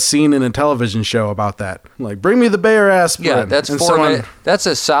 like scene in a television show about that. Like, bring me the bear aspirin. Yeah, that's And 4 minutes. That's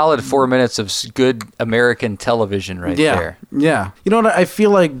a solid 4 minutes of good American television right Yeah, there. yeah. You know what? I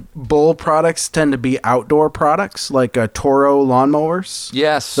feel like bull products tend to be outdoor products, like Toro lawnmowers.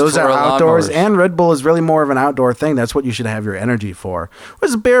 Yes, Those are Toro outdoors, lawnmowers. and Red Bull is really more of an outdoor thing. That's what you should have your energy for.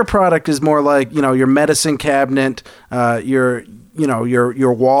 Whereas a bear product is more like, you know, your medicine cabinet, your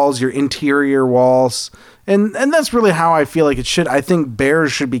walls, your interior walls. And that's really how I feel like it should. I think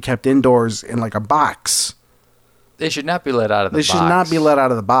bears should be kept indoors in like a box. They should not be let out of the They box. should not be let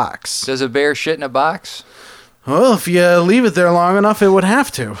out of the box. Does a bear shit in a box? Well, if you leave it there long enough, it would have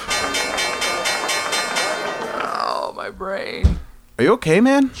to. Oh, my brain. Are you okay,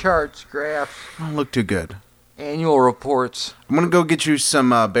 man? Charts, graphs, Don't look too good. annual reports. I'm gonna go get you some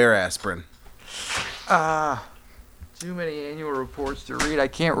bear aspirin. Too many annual reports to read. I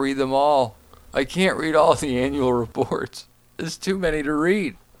can't read them all. I can't read all the annual reports. There's too many to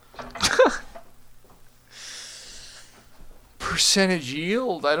read. Percentage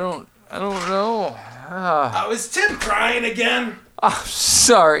yield. I don't know. Oh, is Tim crying again? I'm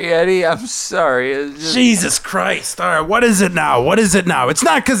sorry, Eddie. I'm sorry. It's just, Jesus Christ! All right, what is it now? What is it now? It's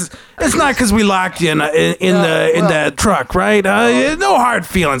not because we locked you in the truck, right? No hard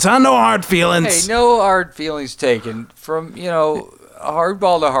feelings, huh? No hard feelings. hey, no hard feelings taken. From,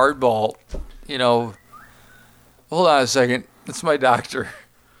 hardball to hardball. Hold on a second. That's my doctor.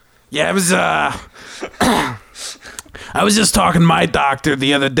 Yeah, it was. I was just talking to my doctor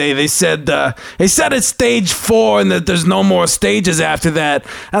the other day. They said it's stage 4 and that there's no more stages after that.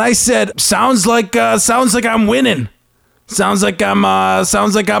 And I said, sounds like I'm winning. Sounds like I'm on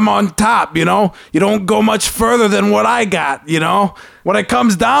top. You don't go much further than what I got. What it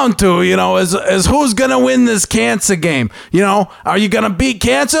comes down to, is who's gonna win this cancer game. Are you gonna beat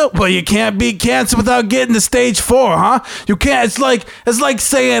cancer? Well, you can't beat cancer without getting to stage 4, huh? You can't. It's like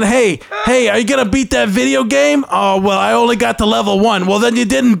saying, hey, are you gonna beat that video game? Oh, well, I only got to level 1. Well, then you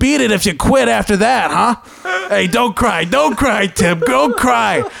didn't beat it if you quit after that, huh? Hey, don't cry, Tim. Don't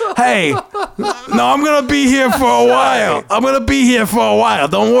cry. Hey, no, I'm gonna be here for a while.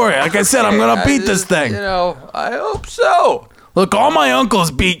 Don't worry. Like I said, I'm gonna beat this thing. I hope so. Look, all my uncles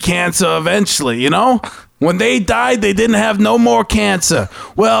beat cancer eventually, When they died, they didn't have no more cancer.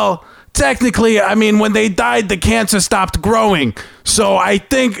 Well, technically, when they died, the cancer stopped growing. So I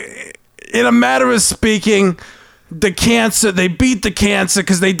think, in a matter of speaking, they beat the cancer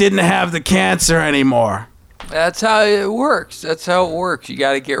because they didn't have the cancer anymore. That's how it works. You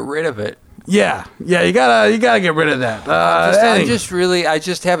got to get rid of it. Yeah, you gotta get rid of that. I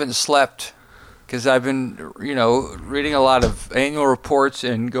just haven't slept because I've been, reading a lot of annual reports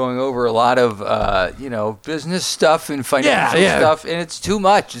and going over a lot of, business stuff and financial stuff, and it's too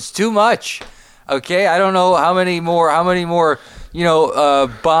much. It's too much. Okay, I don't know how many more,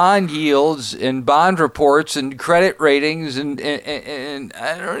 bond yields and bond reports and credit ratings and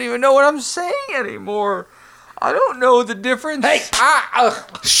I don't even know what I'm saying anymore. I don't know the difference. Hey!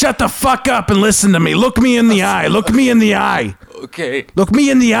 Shut the fuck up and listen to me. Look me in the eye. Okay. Look me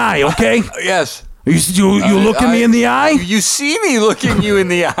in the eye, okay? Yes. You looking me in the eye? You see me looking you in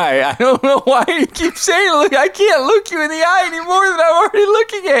the eye. I don't know why you keep saying, look, I can't look you in the eye any more than I'm already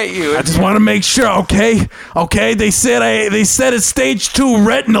looking at you. I just want to make sure, okay? Okay, they said it's stage 2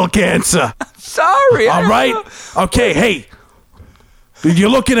 retinal cancer. Sorry. All right? Okay, hey. You're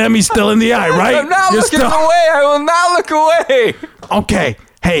looking at me still in the eye, right? I'm not looking away. I will not look away. Okay.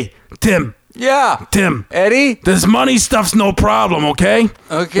 Hey, Tim. Yeah. Tim. Eddie? This money stuff's no problem, okay?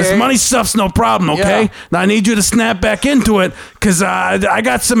 Okay. This money stuff's no problem, okay? Yeah. Now I need you to snap back into it because I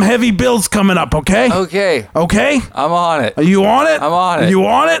got some heavy bills coming up, okay? Okay. Okay? I'm on it. Are you on it? I'm on it. You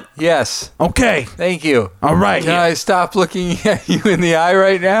on it? Yes. Okay. Thank you. All right. Can I stop looking at you in the eye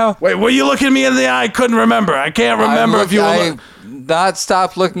right now? Wait, were you looking me in the eye? I couldn't remember. I can't remember if you were... Not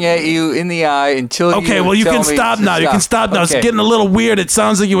stop looking at you in the eye until you Okay, well, you tell can me stop to now. You can stop now. Okay. It's getting a little weird. It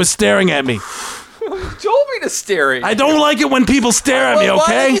sounds like you were staring at me. You told me to stare at you. I don't like it when people stare at me, Well,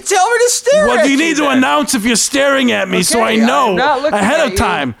 okay? Why did you tell me to stare at you? Well, you need to then? announce if you're staring at me so I Okay, know I'm not looking ahead at of you.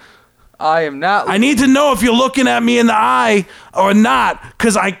 time. I am not. I need to know if you're looking at me in the eye or not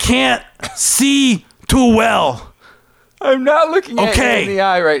because I can't see too well. I'm not looking at you Okay. in the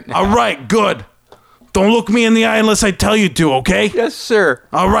eye right now. All right, good. Don't look me in the eye unless I tell you to, okay? Yes, sir.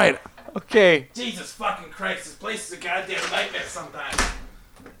 All right. Okay. Jesus fucking Christ, this place is a goddamn nightmare sometimes.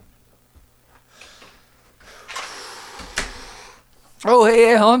 Oh,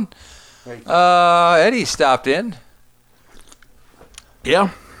 hey, Alan. Eddie stopped in. Yeah?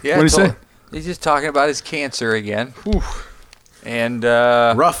 Yeah. What'd he say? He's just talking about his cancer again. And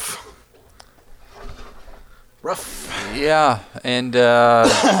Rough. yeah, and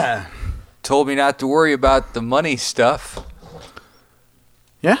told me not to worry about the money stuff.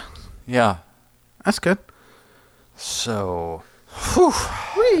 Yeah, Yeah. that's good. So,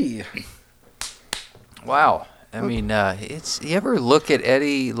 Whee. wow. I mean, you ever look at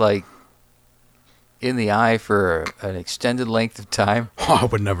Eddie like in the eye for an extended length of time? Oh, I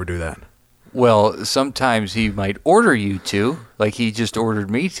would never do that. Well, sometimes he might order you to, like he just ordered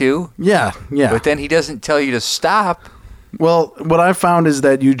me to, Yeah. but then he doesn't tell you to stop. Well, what I found is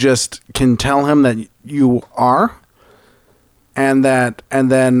that you just can tell him that you are, and then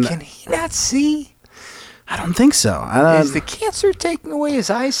Can he not see? I don't think so. Is the cancer taking away his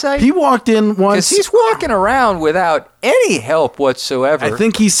eyesight? He walked in once. Because he's walking around without any help whatsoever. I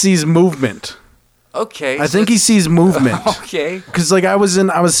think he sees movement. Okay. I think he sees movement. Okay. Because like I was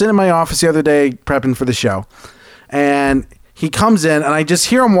sitting in my office the other day prepping for the show, and he comes in, and I just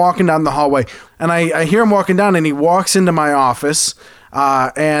hear him walking down the hallway, and I hear him walking down, and he walks into my office,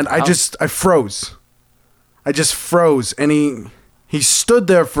 and I froze. I just froze, and he stood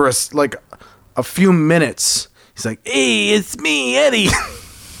there for a few minutes. He's like, "Hey, it's me, Eddie."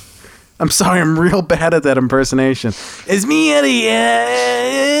 I'm sorry, I'm real bad at that impersonation. It's me, Eddie.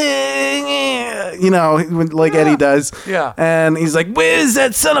 Like Eddie does. Yeah. And he's like, "Where's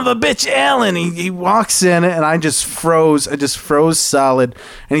that son of a bitch, Alan?" He walks in, and I just froze. I just froze solid.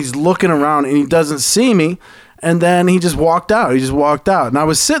 And he's looking around, and he doesn't see me. And then he just walked out. And I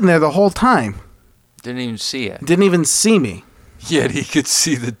was sitting there the whole time. Didn't even see it. Didn't even see me. Yet he could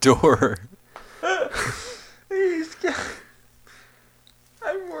see the door.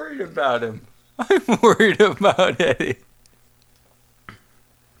 I'm worried about him. I'm worried about Eddie.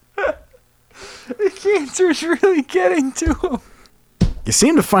 The cancer's really getting to him. You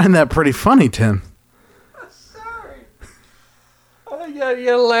seem to find that pretty funny, Tim. I'm sorry. You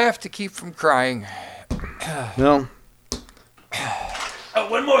gotta laugh to keep from crying. No. Oh,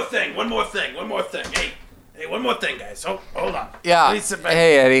 one more thing. Hey, one more thing, guys. Oh, hold on. Yeah. Let me sit back.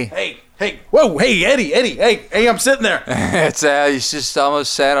 Hey, Eddie. Hey. Whoa, hey, Eddie. Hey, I'm sitting there. It's he's just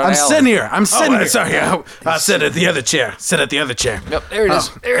almost sat on I'm Alan. sitting here. Sorry, I sit at the other chair. Yep, there it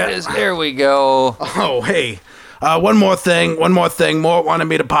is. There it is. There we go. Oh, hey. One more thing. Mort wanted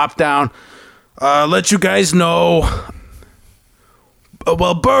me to pop down. Let you guys know.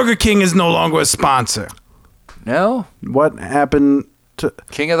 Well, Burger King is no longer a sponsor. No? What happened to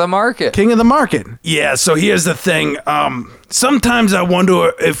King of the Market. King of the Market? Yeah, so here's the thing. Sometimes I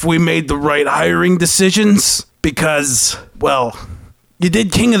wonder if we made the right hiring decisions because, well, you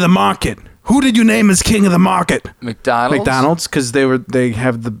did King of the Market. Who did you name as King of the Market? McDonald's, because they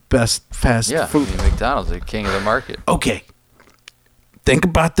have the best fast food. I mean, McDonald's is King of the Market. Okay. Think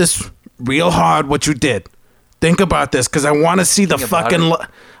about this real hard, what you did. Think about this, because I want to see the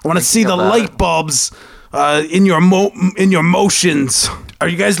light bulbs in your motions. Are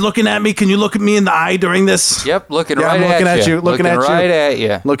you guys looking at me? Can you look at me in the eye during this? Yep, looking Yeah, right I'm looking at you.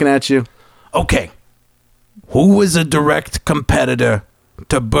 Looking at you. Okay. Who is a direct competitor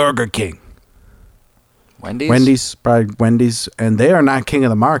to Burger King? Wendy's, probably Wendy's, and they are not King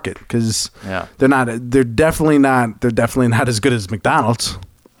of the Market because they're definitely not as good as McDonald's.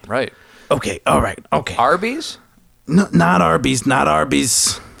 Right. Okay, all right, okay. Arby's? No, not Arby's.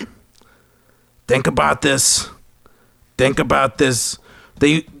 Think about this.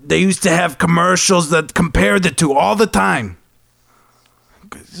 They used to have commercials that compared the two all the time.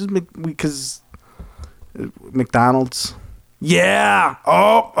 Because McDonald's. Yeah.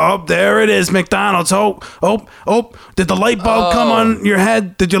 Oh, there it is, McDonald's. Oh. Did the light bulb come on your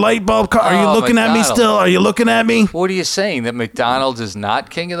head? Did your light bulb come? Are you looking at me still? Are you looking at me? What are you saying, that McDonald's is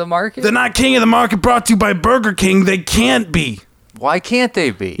not King of the Market? They're not King of the Market, brought to you by Burger King. They can't be. Why can't they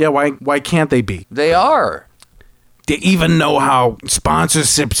be? Yeah, why can't they be? They are. They even know how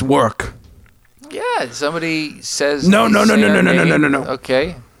sponsorships work. Yeah, somebody says... No.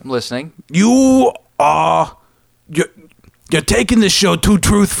 Okay, I'm listening. You're taking this show too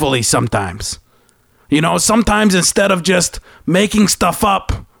truthfully sometimes. Sometimes instead of just making stuff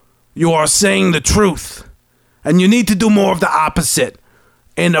up, you are saying the truth. And you need to do more of the opposite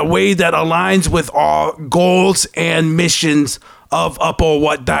in a way that aligns with our goals and missions of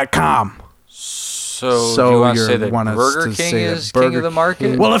UpOrWhat.com. So do you want to say that Burger King is King of the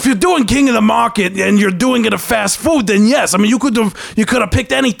Market? Well, if you're doing King of the Market and you're doing it a fast food, then yes. I mean, you could have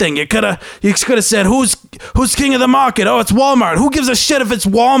picked anything. You could have said who's King of the Market? Oh, it's Walmart. Who gives a shit if it's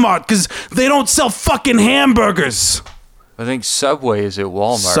Walmart? Because they don't sell fucking hamburgers. I think Subway is at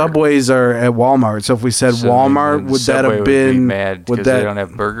Walmart. Subways are at Walmart. So if we said Walmart, would that have been be mad because they don't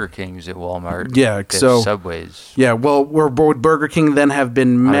have Burger Kings at Walmart? Yeah, so Subways. Yeah, well, would Burger King then have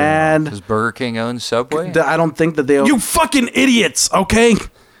been mad? Does Burger King own Subway? I don't think that they own. You fucking idiots! Okay,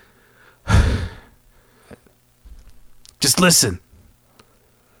 just listen.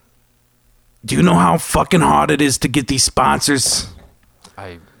 Do you know how fucking hard it is to get these sponsors?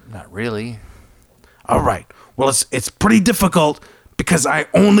 Not really. All right. Well, it's pretty difficult because I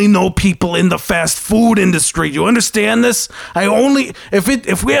only know people in the fast food industry. You understand this?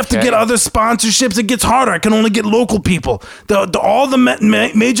 If we have to get other sponsorships, it gets harder. I can only get local people. All the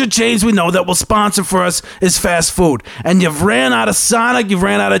major chains we know that will sponsor for us is fast food. And you've ran out of Sonic, you've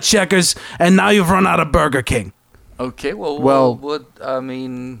ran out of Checkers, and now you've run out of Burger King. Okay, well, I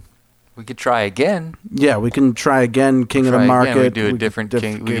mean, We could try again. Yeah, we can try again. King of the Try Market. again. We do a could different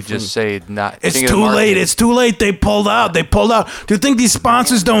king. We could just say not. It's King of the too Market. late. It's too late. They pulled out. They pulled out. Do you think these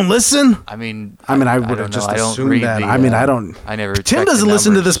sponsors don't listen? I mean, I would have don't just know. I don't assumed read that. the, I mean, I don't. I never. Tim check the doesn't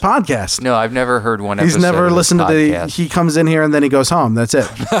listen to numbers. this podcast. No, I've never heard one. He's episode never of this listened to podcast. He comes in here and then he goes home. That's it.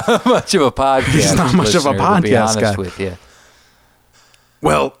 much of a podcast. He's not much of a listener, to be podcast honest guy. with you.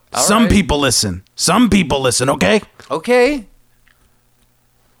 Well, All some right. people listen. Some people listen. Okay. Okay.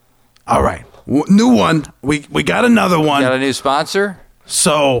 All right. New one. We got another one. Got a new sponsor.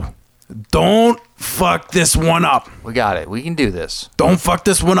 So don't fuck this one up. We got it. We can do this. Don't fuck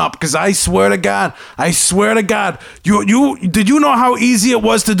this one up, because I swear to God, you did you know how easy it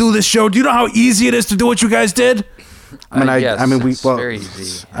was to do this show? Do you know how easy it is to do what you guys did? Yes, it's well, very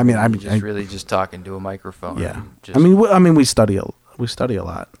easy. I mean, just really just talking to a microphone. yeah. and Just, we study a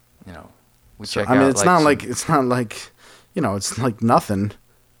lot. you know, we check I mean, out. it's not like it's like nothing.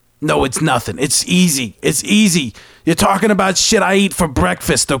 No, it's nothing. It's easy. It's easy. You're talking about shit I eat for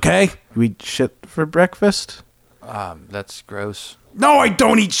breakfast, okay? You eat shit for breakfast. That's gross. No, I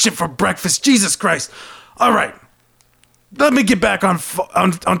don't eat shit for breakfast. Jesus Christ. All right. Let me get back on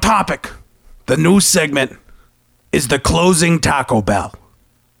topic. The new segment is the closing Taco Bell.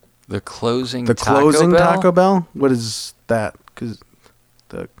 The closing. The Taco closing Bell? Taco Bell. What is that? Because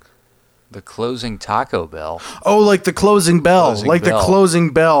The closing Taco Bell. like the closing bell, Closing like bell. the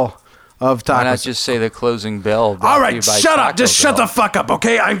closing bell of Why not tacos. just say the closing bell? brought All to right, you by shut up. Taco Just shut Bell. the fuck up,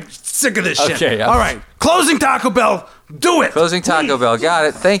 okay? I'm sick of this shit. Okay, All right. Closing Taco Bell. Do it. Closing Taco Bell. Got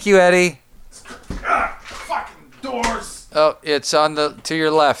it. Thank you, Eddie. Fucking doors. Oh, it's on to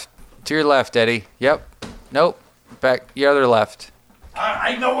your left. To your left, Eddie. Yep. Nope. Back your other left.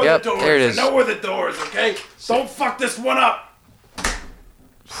 I know where Yep, the door there it is. is. I know where the door is, okay? Don't fuck this one up.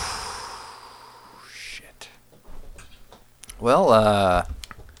 Shit. Well,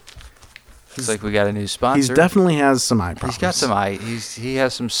 looks like we got a new sponsor. He definitely has some eye problems. He's got some he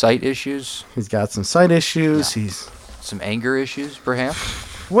has some sight issues, He's got some sight issues. Yeah. He's some anger issues, perhaps.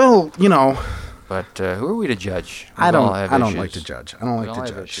 well, But who are we to judge? We I all don't. have I don't issues. like to judge. I don't We like all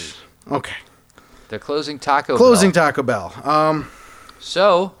to have judge. issues. Okay. The closing Taco Closing Bell. Taco Bell.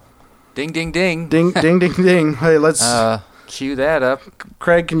 So, ding, ding, ding. Ding, ding, ding, ding. Hey, let's. Cue that up.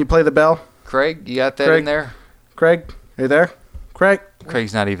 Craig, can you play the bell? Craig, you got that Craig? in there? Craig, are you there? Craig.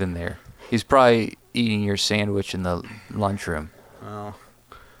 Craig's not even there. He's probably eating your sandwich in the lunchroom. Oh,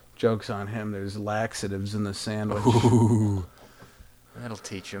 joke's on him. There's laxatives in the sandwich. That'll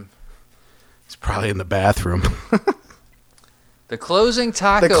teach him. It's probably in the bathroom. The closing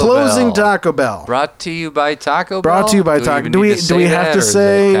Taco The closing Bell. Taco Bell. Brought to you by Taco Bell. Brought to you by Taco. even Do need we to do say we that, have to is it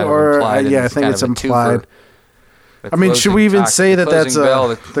say kind of or implied and yeah? I think kind it's of a twofer? implied. The I mean, should we even closing say that that's closing bell,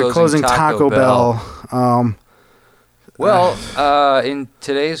 the closing Taco Bell? Well, in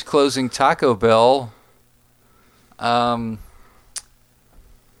today's closing Taco Bell,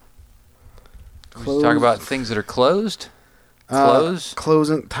 we talk about things that are closed. Close.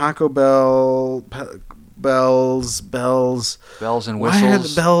 Closing Taco Bell. Bells. Bells and Why are the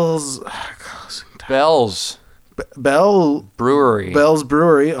whistles. bells? Closing Bells Bell. Brewery. Bell's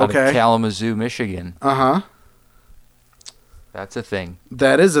Brewery. Out of Okay. Kalamazoo, Michigan. Uh-huh. That's a thing.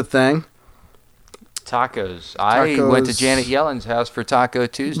 That is a thing. Tacos. I went to Tacos. Janet Yellen's house for Taco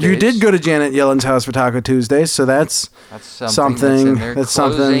Tuesdays. You did go to Janet Yellen's house for Taco Tuesdays, so that's That's something. That's, something. in there. That's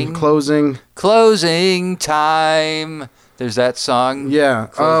something. Closing. Closing time. There's that song. Yeah.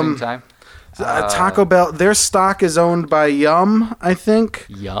 Closing time. Taco Bell. Their stock is owned by Yum, I think.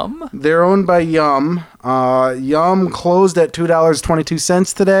 Yum. They're owned by Yum. Yum closed at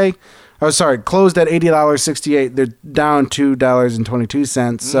 $2.22 today. Oh, sorry, closed at $80.68. They're down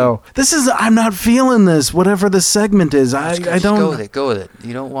 $2.22. So this is. I'm not feeling this. Whatever the segment is, I Just don't. go with it. Go with it.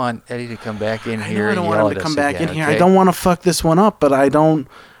 You don't want Eddie to come back in I here. know I don't and want yell him to at come us back again, in here. okay? I don't want to fuck this one up, but I don't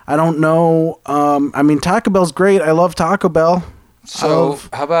know. I mean, Taco Bell's great. I love Taco Bell. So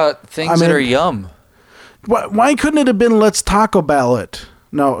how about things that mean- are yum? Why couldn't it have been Let's Taco Bell it?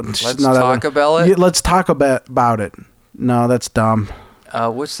 No, Let's not that Taco one. Bell it? Yeah, let's talk about it. No, that's dumb.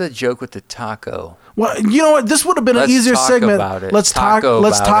 What's the joke with the taco? Well, you know what? This would have been an Let's easier talk segment. about it. Let's talk. Taco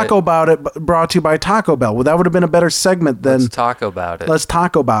Let's about talk it. about it. Brought to you by Taco Bell. Well, that would have been a better segment than Let's talk about it. Let's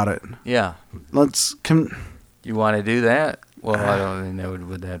talk about it. Yeah. You want to do that? Well, I don't even know.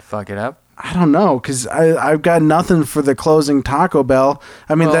 Would that fuck it up? I don't know, because I've got nothing for the closing Taco Bell.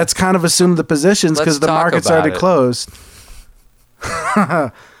 I mean, Well, that's kind of assumed the positions because let's the talk market's about already it. closed.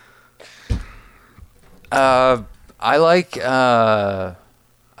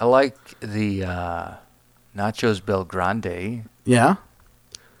 I like the Nachos Bel Grande. Yeah.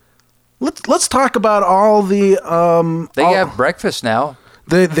 Let's talk about all the They have breakfast now.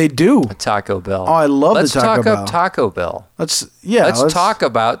 They do. Taco Bell. Oh, I love Let's the Taco talk Bell. up Taco Bell. Let's Talk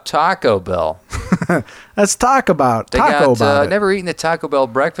about Taco Bell. Let's talk about They Taco got, Bell. never eaten the Taco Bell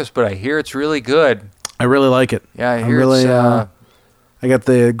breakfast, but I hear it's really good. I really like it. Yeah, I I'm hear really, it's. I got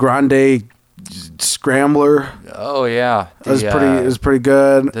the Grande Scrambler. Oh yeah, It was pretty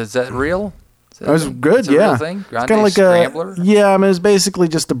good. Is that real? It was good. It's a Yeah, real thing? it's Grande kind of like Scrambler? Yeah, I mean, it's basically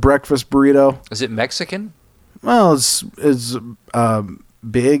just a breakfast burrito. Is it Mexican? Well, it's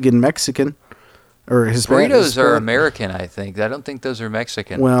big and Mexican or Hispanic. Burritos are American, I think. I don't think those are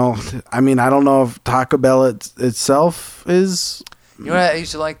Mexican. Well, I mean, I don't know if Taco Bell itself is. You know what? I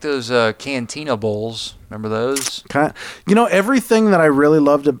used to like those Cantina bowls. Remember those? Everything that I really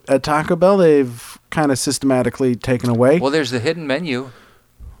loved at Taco Bell, they've kind of systematically taken away. Well, there's the hidden menu,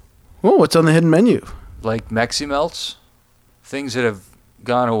 Oh, what's on the hidden menu? like Mexi Melts, things that have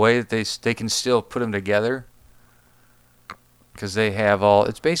gone away that they can still put them together because they have all.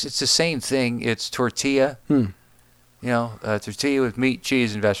 It's the same thing. It's tortilla. Tortilla with meat,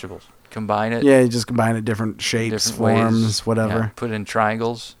 cheese, and vegetables. Combine it. Yeah, you just combine it different shapes, different forms, ways. whatever. Yeah, put it in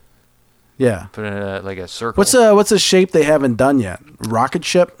triangles. Yeah. Put it in a circle. What's a shape they haven't done yet? Rocket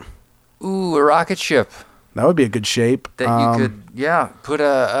ship? Ooh, a rocket ship That would be a good shape. that you could put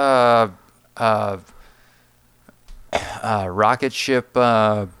a rocket ship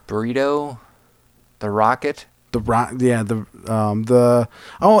burrito. The rocket. and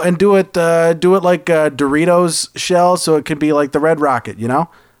do it like a Doritos shell, so it could be like the Red Rocket.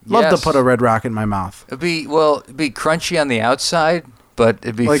 Love Yes. to put a Red Rocket in my mouth. It'd be crunchy on the outside, but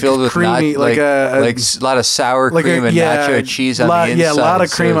it'd be Like filled with creamy, like a lot of sour cream and nacho cheese on the inside. Yeah, a lot of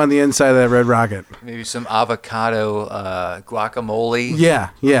cream so on the inside of that Red Rocket. maybe some avocado guacamole. Yeah.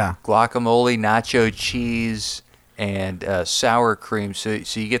 Guacamole, nacho cheese, and sour cream. So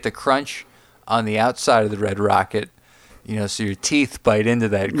you get the crunch on the outside of the Red Rocket. So your teeth bite into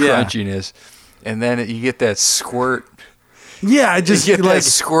that Yeah. crunchiness, and then you get that squirt. Yeah, I just You get like that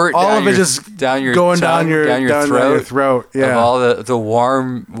squirt all down of it your- just down your going tongue, down your throat. Yeah, Of all the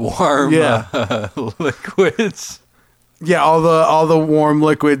warm Yeah. liquids. yeah, all the warm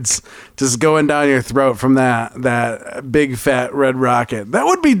liquids just going down your throat from that big fat Red Rocket. That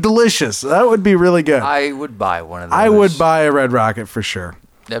would be delicious. That would be really good. I would buy one of those. I would buy a Red Rocket for sure.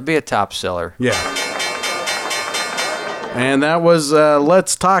 That'd be a top seller. Yeah. And that was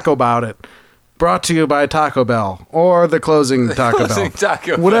Let's Talk About It. Brought to you by Taco Bell or the closing Taco Closing Bell.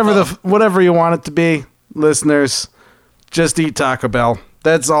 Taco whatever Bell. whatever you want it to be, listeners, just eat Taco Bell.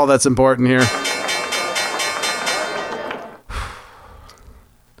 That's all that's important here.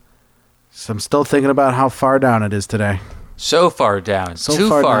 So I'm still thinking about how far down it is today. So far down. Too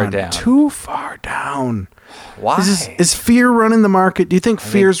far down. Too far down. Why? Is fear running the market? Do you think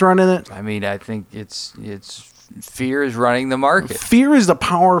fear's running it? I mean, I think it's fear is running the market. Fear is a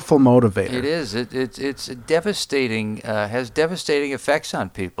powerful motivator. It is. It's devastating. Has devastating effects on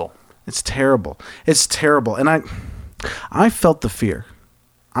people. It's terrible. It's terrible. And I felt the fear.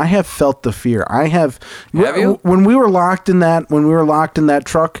 I have felt the fear. Have you? When we were locked in that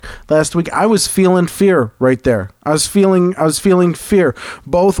truck last week, I was feeling fear right there. I was feeling fear.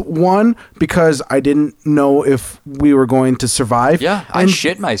 Both one, because I didn't know if we were going to survive. Yeah, I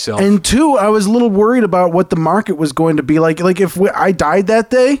shit myself. And two, I was a little worried about what the market was going to be like. Like if I died that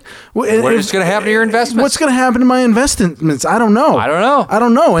day, What is going to happen to your investments? What's going to happen to my investments? I don't know. I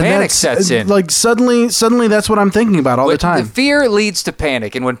don't know. And Panic that's, sets in. Like suddenly, that's what I'm thinking about all the time. The fear leads to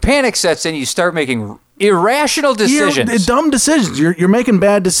panic, and when panic sets in, you start making irrational decisions. Dumb decisions. You're making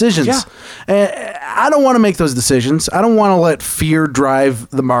bad decisions. Yeah. I don't want to make those decisions. I don't want to let fear drive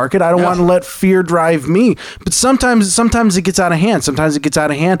the market. I don't want to let fear drive me. But sometimes it gets out of hand. Sometimes it gets out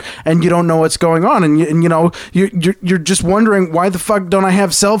of hand, and you don't know what's going on. And you're just wondering, why the fuck don't I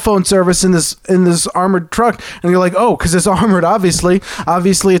have cell phone service in this armored truck? And you're like, oh, because it's armored. Obviously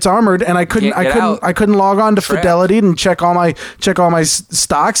it's armored, and I couldn't log on to Fidelity and check all my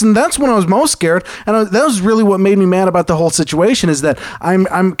stocks. And that's when I was most scared. And that was really what made me mad about the whole situation, is that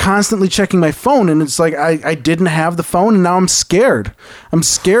I'm constantly checking my phone, and it's like I didn't have the phone, and now I'm scared. I'm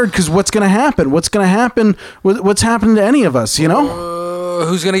scared because what's going to happen? What's going to happen? What's happening to any of us?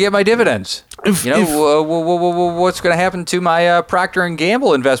 Who's going to get my dividends? What's going to happen to my Procter and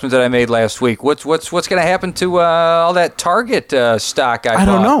Gamble investment that I made last week? What's going to happen to all that Target stock I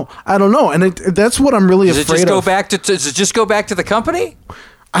bought? I don't know, and that's what I'm really Does it afraid just of. Does it just go back to the company?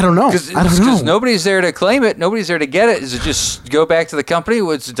 I don't know. Because nobody's there to claim it. Nobody's there to get it. Is it just go back to the company?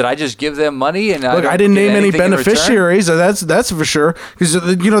 Did I just give them money? And look, I didn't name any beneficiaries. That's for sure. Because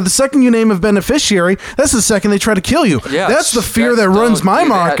the second you name a beneficiary, that's the second they try to kill you. Yes, that's the fear that runs my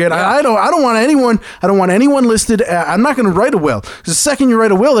market. Yeah. I don't want anyone. I don't want anyone listed. I'm not going to write a will. The second you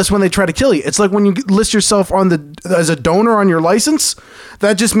write a will, that's when they try to kill you. It's like when you list yourself as a donor on your license.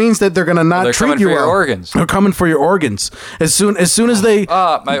 That just means that they're going to not treat you well. They're coming for your organs. They're coming for your organs. As soon as they...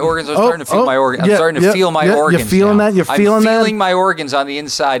 my organs are starting to feel my organs. I'm starting to feel my organs. You're feeling now. that? You're feeling that? I'm feeling my organs on the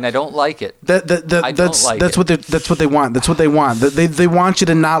inside, and I don't like it. That's what they want. That's what they want. They want you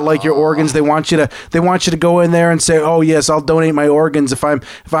to not like your organs. They want you to go in there and say, "Oh yes, I'll donate my organs if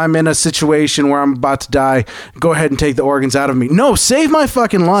I'm in a situation where I'm about to die. Go ahead and take the organs out of me." No, save my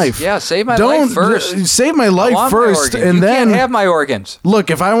fucking life. Yeah, save my life first. Save my life first, and then you can't have my organs. Look,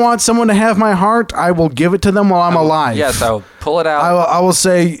 if I want someone to have my heart, I will give it to them while I'm alive. Yes, I'll pull it out. I will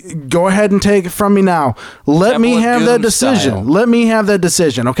say, go ahead and take it from me now. Let me have that decision. Style. Let me have that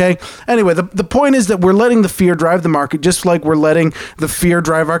decision, okay? Anyway, the point is that we're letting the fear drive the market, just like we're letting the fear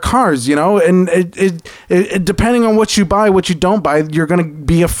drive our cars, And it depending on what you buy, what you don't buy, you're going to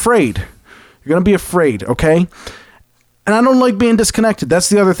be afraid. You're going to be afraid, okay? And I don't like being disconnected. That's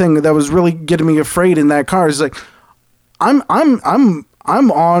the other thing that was really getting me afraid in that car. Is like, I'm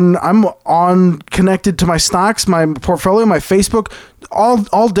on connected to my stocks, my portfolio, my Facebook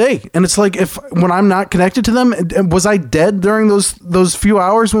all day. And it's like, when I'm not connected to them, was I dead during those few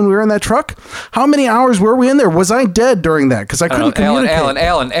hours when we were in that truck? How many hours were we in there? Was I dead during that? Because I couldn't communicate.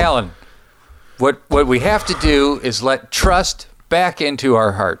 Alan. What we have to do is let trust back into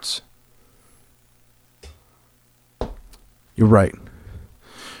our hearts. You're right.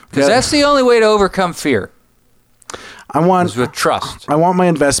 Because that's the only way to overcome fear. With trust. I want my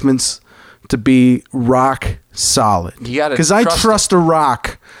investments to be rock solid. Because I trust a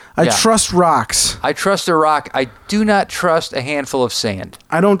rock. I trust rocks. I trust a rock. I do not trust a handful of sand.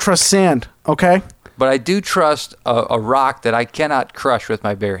 I don't trust sand, okay? But I do trust a rock that I cannot crush with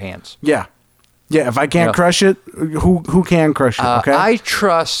my bare hands. Yeah. Yeah, if I can't crush it, who can crush it, okay? I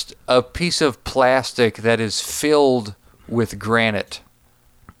trust a piece of plastic that is filled with granite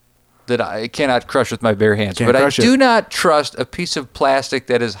that I cannot crush with my bare hands. But I do not trust a piece of plastic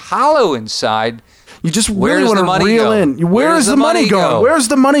that is hollow inside. You just really want to reel in. Where's the money going? Where's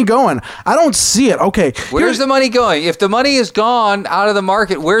the money going? I don't see it. Okay. Where's the money going? If the money is gone out of the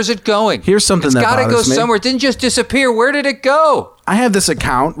market, where's it going? Here's something that bothers me. It's got to go somewhere. It didn't just disappear. Where did it go? I have this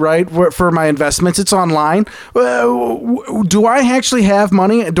account, right, for my investments. It's online. Do I actually have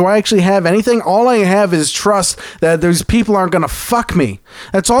money? Do I actually have anything? All I have is trust that those people aren't going to fuck me.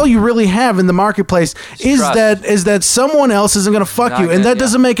 That's all you really have in the marketplace is that someone else isn't going to fuck you. And that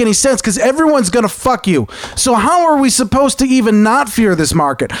doesn't make any sense because everyone's going to fuck you. So how are we supposed to even not fear this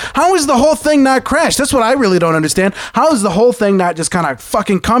market? How is the whole thing not crash? That's what I really don't understand. How is the whole thing not just kind of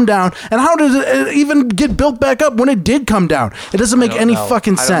fucking come down? And how did it even get built back up when it did come down? It doesn't make any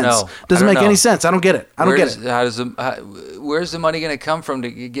fucking sense. Doesn't make any sense. I don't get it. Where's the money going to come from to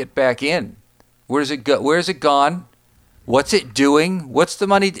get back in? Where does it go? Where is it gone? What's it doing? What's the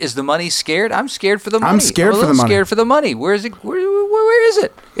money? Is the money scared? I'm scared for the money. I'm scared for the money. Where is it? Where is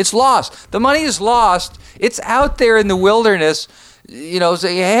it? It's lost. The money is lost. It's out there in the wilderness.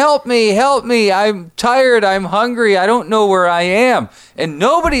 Say, help me. I'm tired. I'm hungry. I don't know where I am. And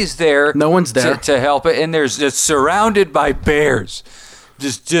nobody's there. No one's there to help it. And it's surrounded by bears.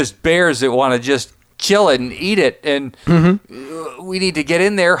 Just bears that want to just kill it and eat it. And we need to get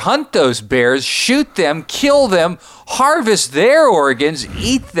in there, hunt those bears, shoot them, kill them, harvest their organs,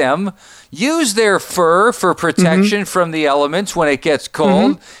 eat them, use their fur for protection from the elements when it gets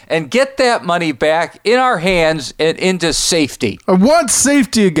cold, and get that money back in our hands and into safety. I want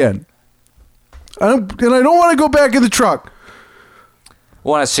safety again. I don't want to go back in the truck.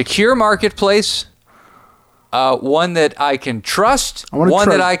 Want a secure marketplace, one that I can trust, one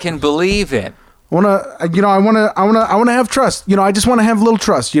that I can believe in. I want to have trust. I just want to have a little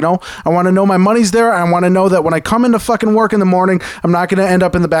trust, I want to know my money's there. I want to know that when I come into fucking work in the morning, I'm not going to end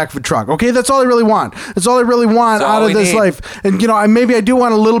up in the back of a truck. Okay. That's all I really want. That's all I really want out of this life. And, maybe I do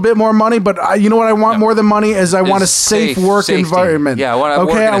want a little bit more money, but you know what I want more than money is I want a safe work environment. Yeah. I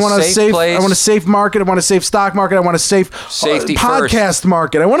want a safe place. I want a safe market. I want a safe stock market. I want a safe podcast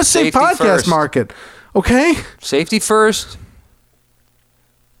market. I want a safe podcast market. Okay. Safety first.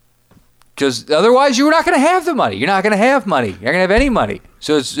 Because otherwise, you're not going to have the money. You're not going to have money. You're not going to have any money.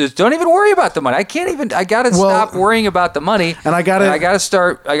 So it's don't even worry about the money. I got to stop worrying about the money. And I got to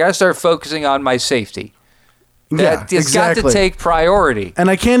start focusing on my safety. It's got to take priority.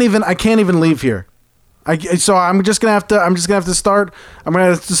 And I can't even leave here. So I'm just gonna have to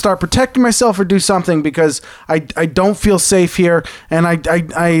start protecting myself or do something, because I don't feel safe here, and I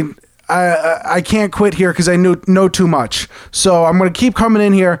can't quit here because I know too much. So I'm gonna keep coming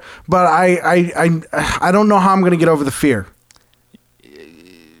in here, but I don't know how I'm gonna get over the fear.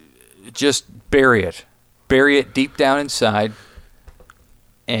 Just bury it deep down inside,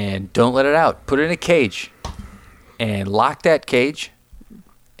 and don't let it out. Put it in a cage and lock that cage,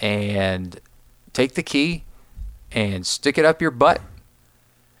 and take the key and stick it up your butt,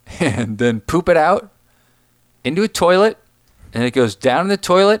 and then poop it out into a toilet, and it goes down in the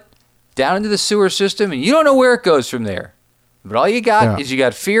toilet, down into the sewer system, and you don't know where it goes from there. But all you got is you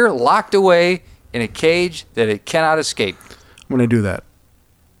got fear locked away in a cage that it cannot escape. I'm going to do that.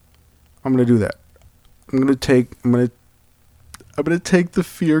 I'm going to take the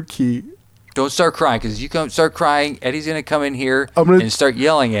fear key. Don't start crying, because you start crying, Eddie's going to come in here and start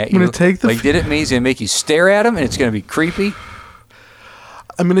yelling at you. I'm going to take the did it mean he's going to make you stare at him, and it's going to be creepy.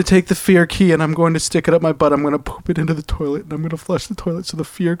 I'm going to take the fear key, and I'm going to stick it up my butt. I'm going to poop it into the toilet, and I'm going to flush the toilet so the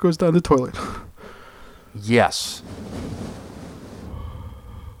fear goes down the toilet. Yes.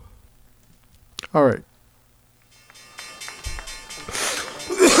 All right.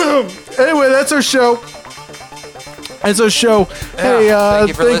 Anyway, that's our show. Hey,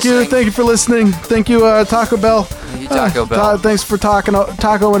 thank you for listening. Thank you, Taco Bell. Thank you, Taco Bell. Thanks for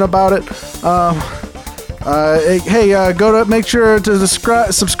tacoing about it. Go to make sure to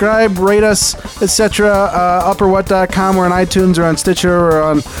subscribe, rate us, etc. Upperwhat.com. We're on iTunes or on Stitcher or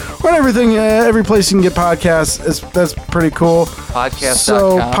on everything, every place you can get podcasts. That's pretty cool.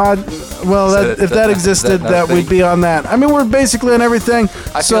 Podcast.com. If that existed, we'd be on that. I mean, we're basically on everything.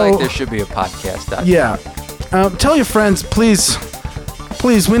 I feel like there should be a podcast.com. Yeah. Tell your friends, please.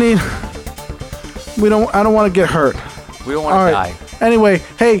 I don't want to get hurt. We don't want to die. Anyway,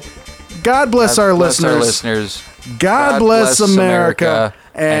 hey, God bless our listeners. God bless America.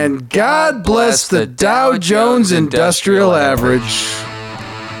 And God bless the Dow Jones Industrial Average.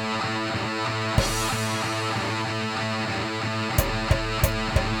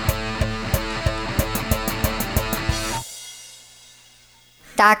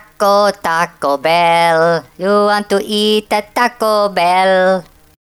 Taco Bell, you want to eat a Taco Bell?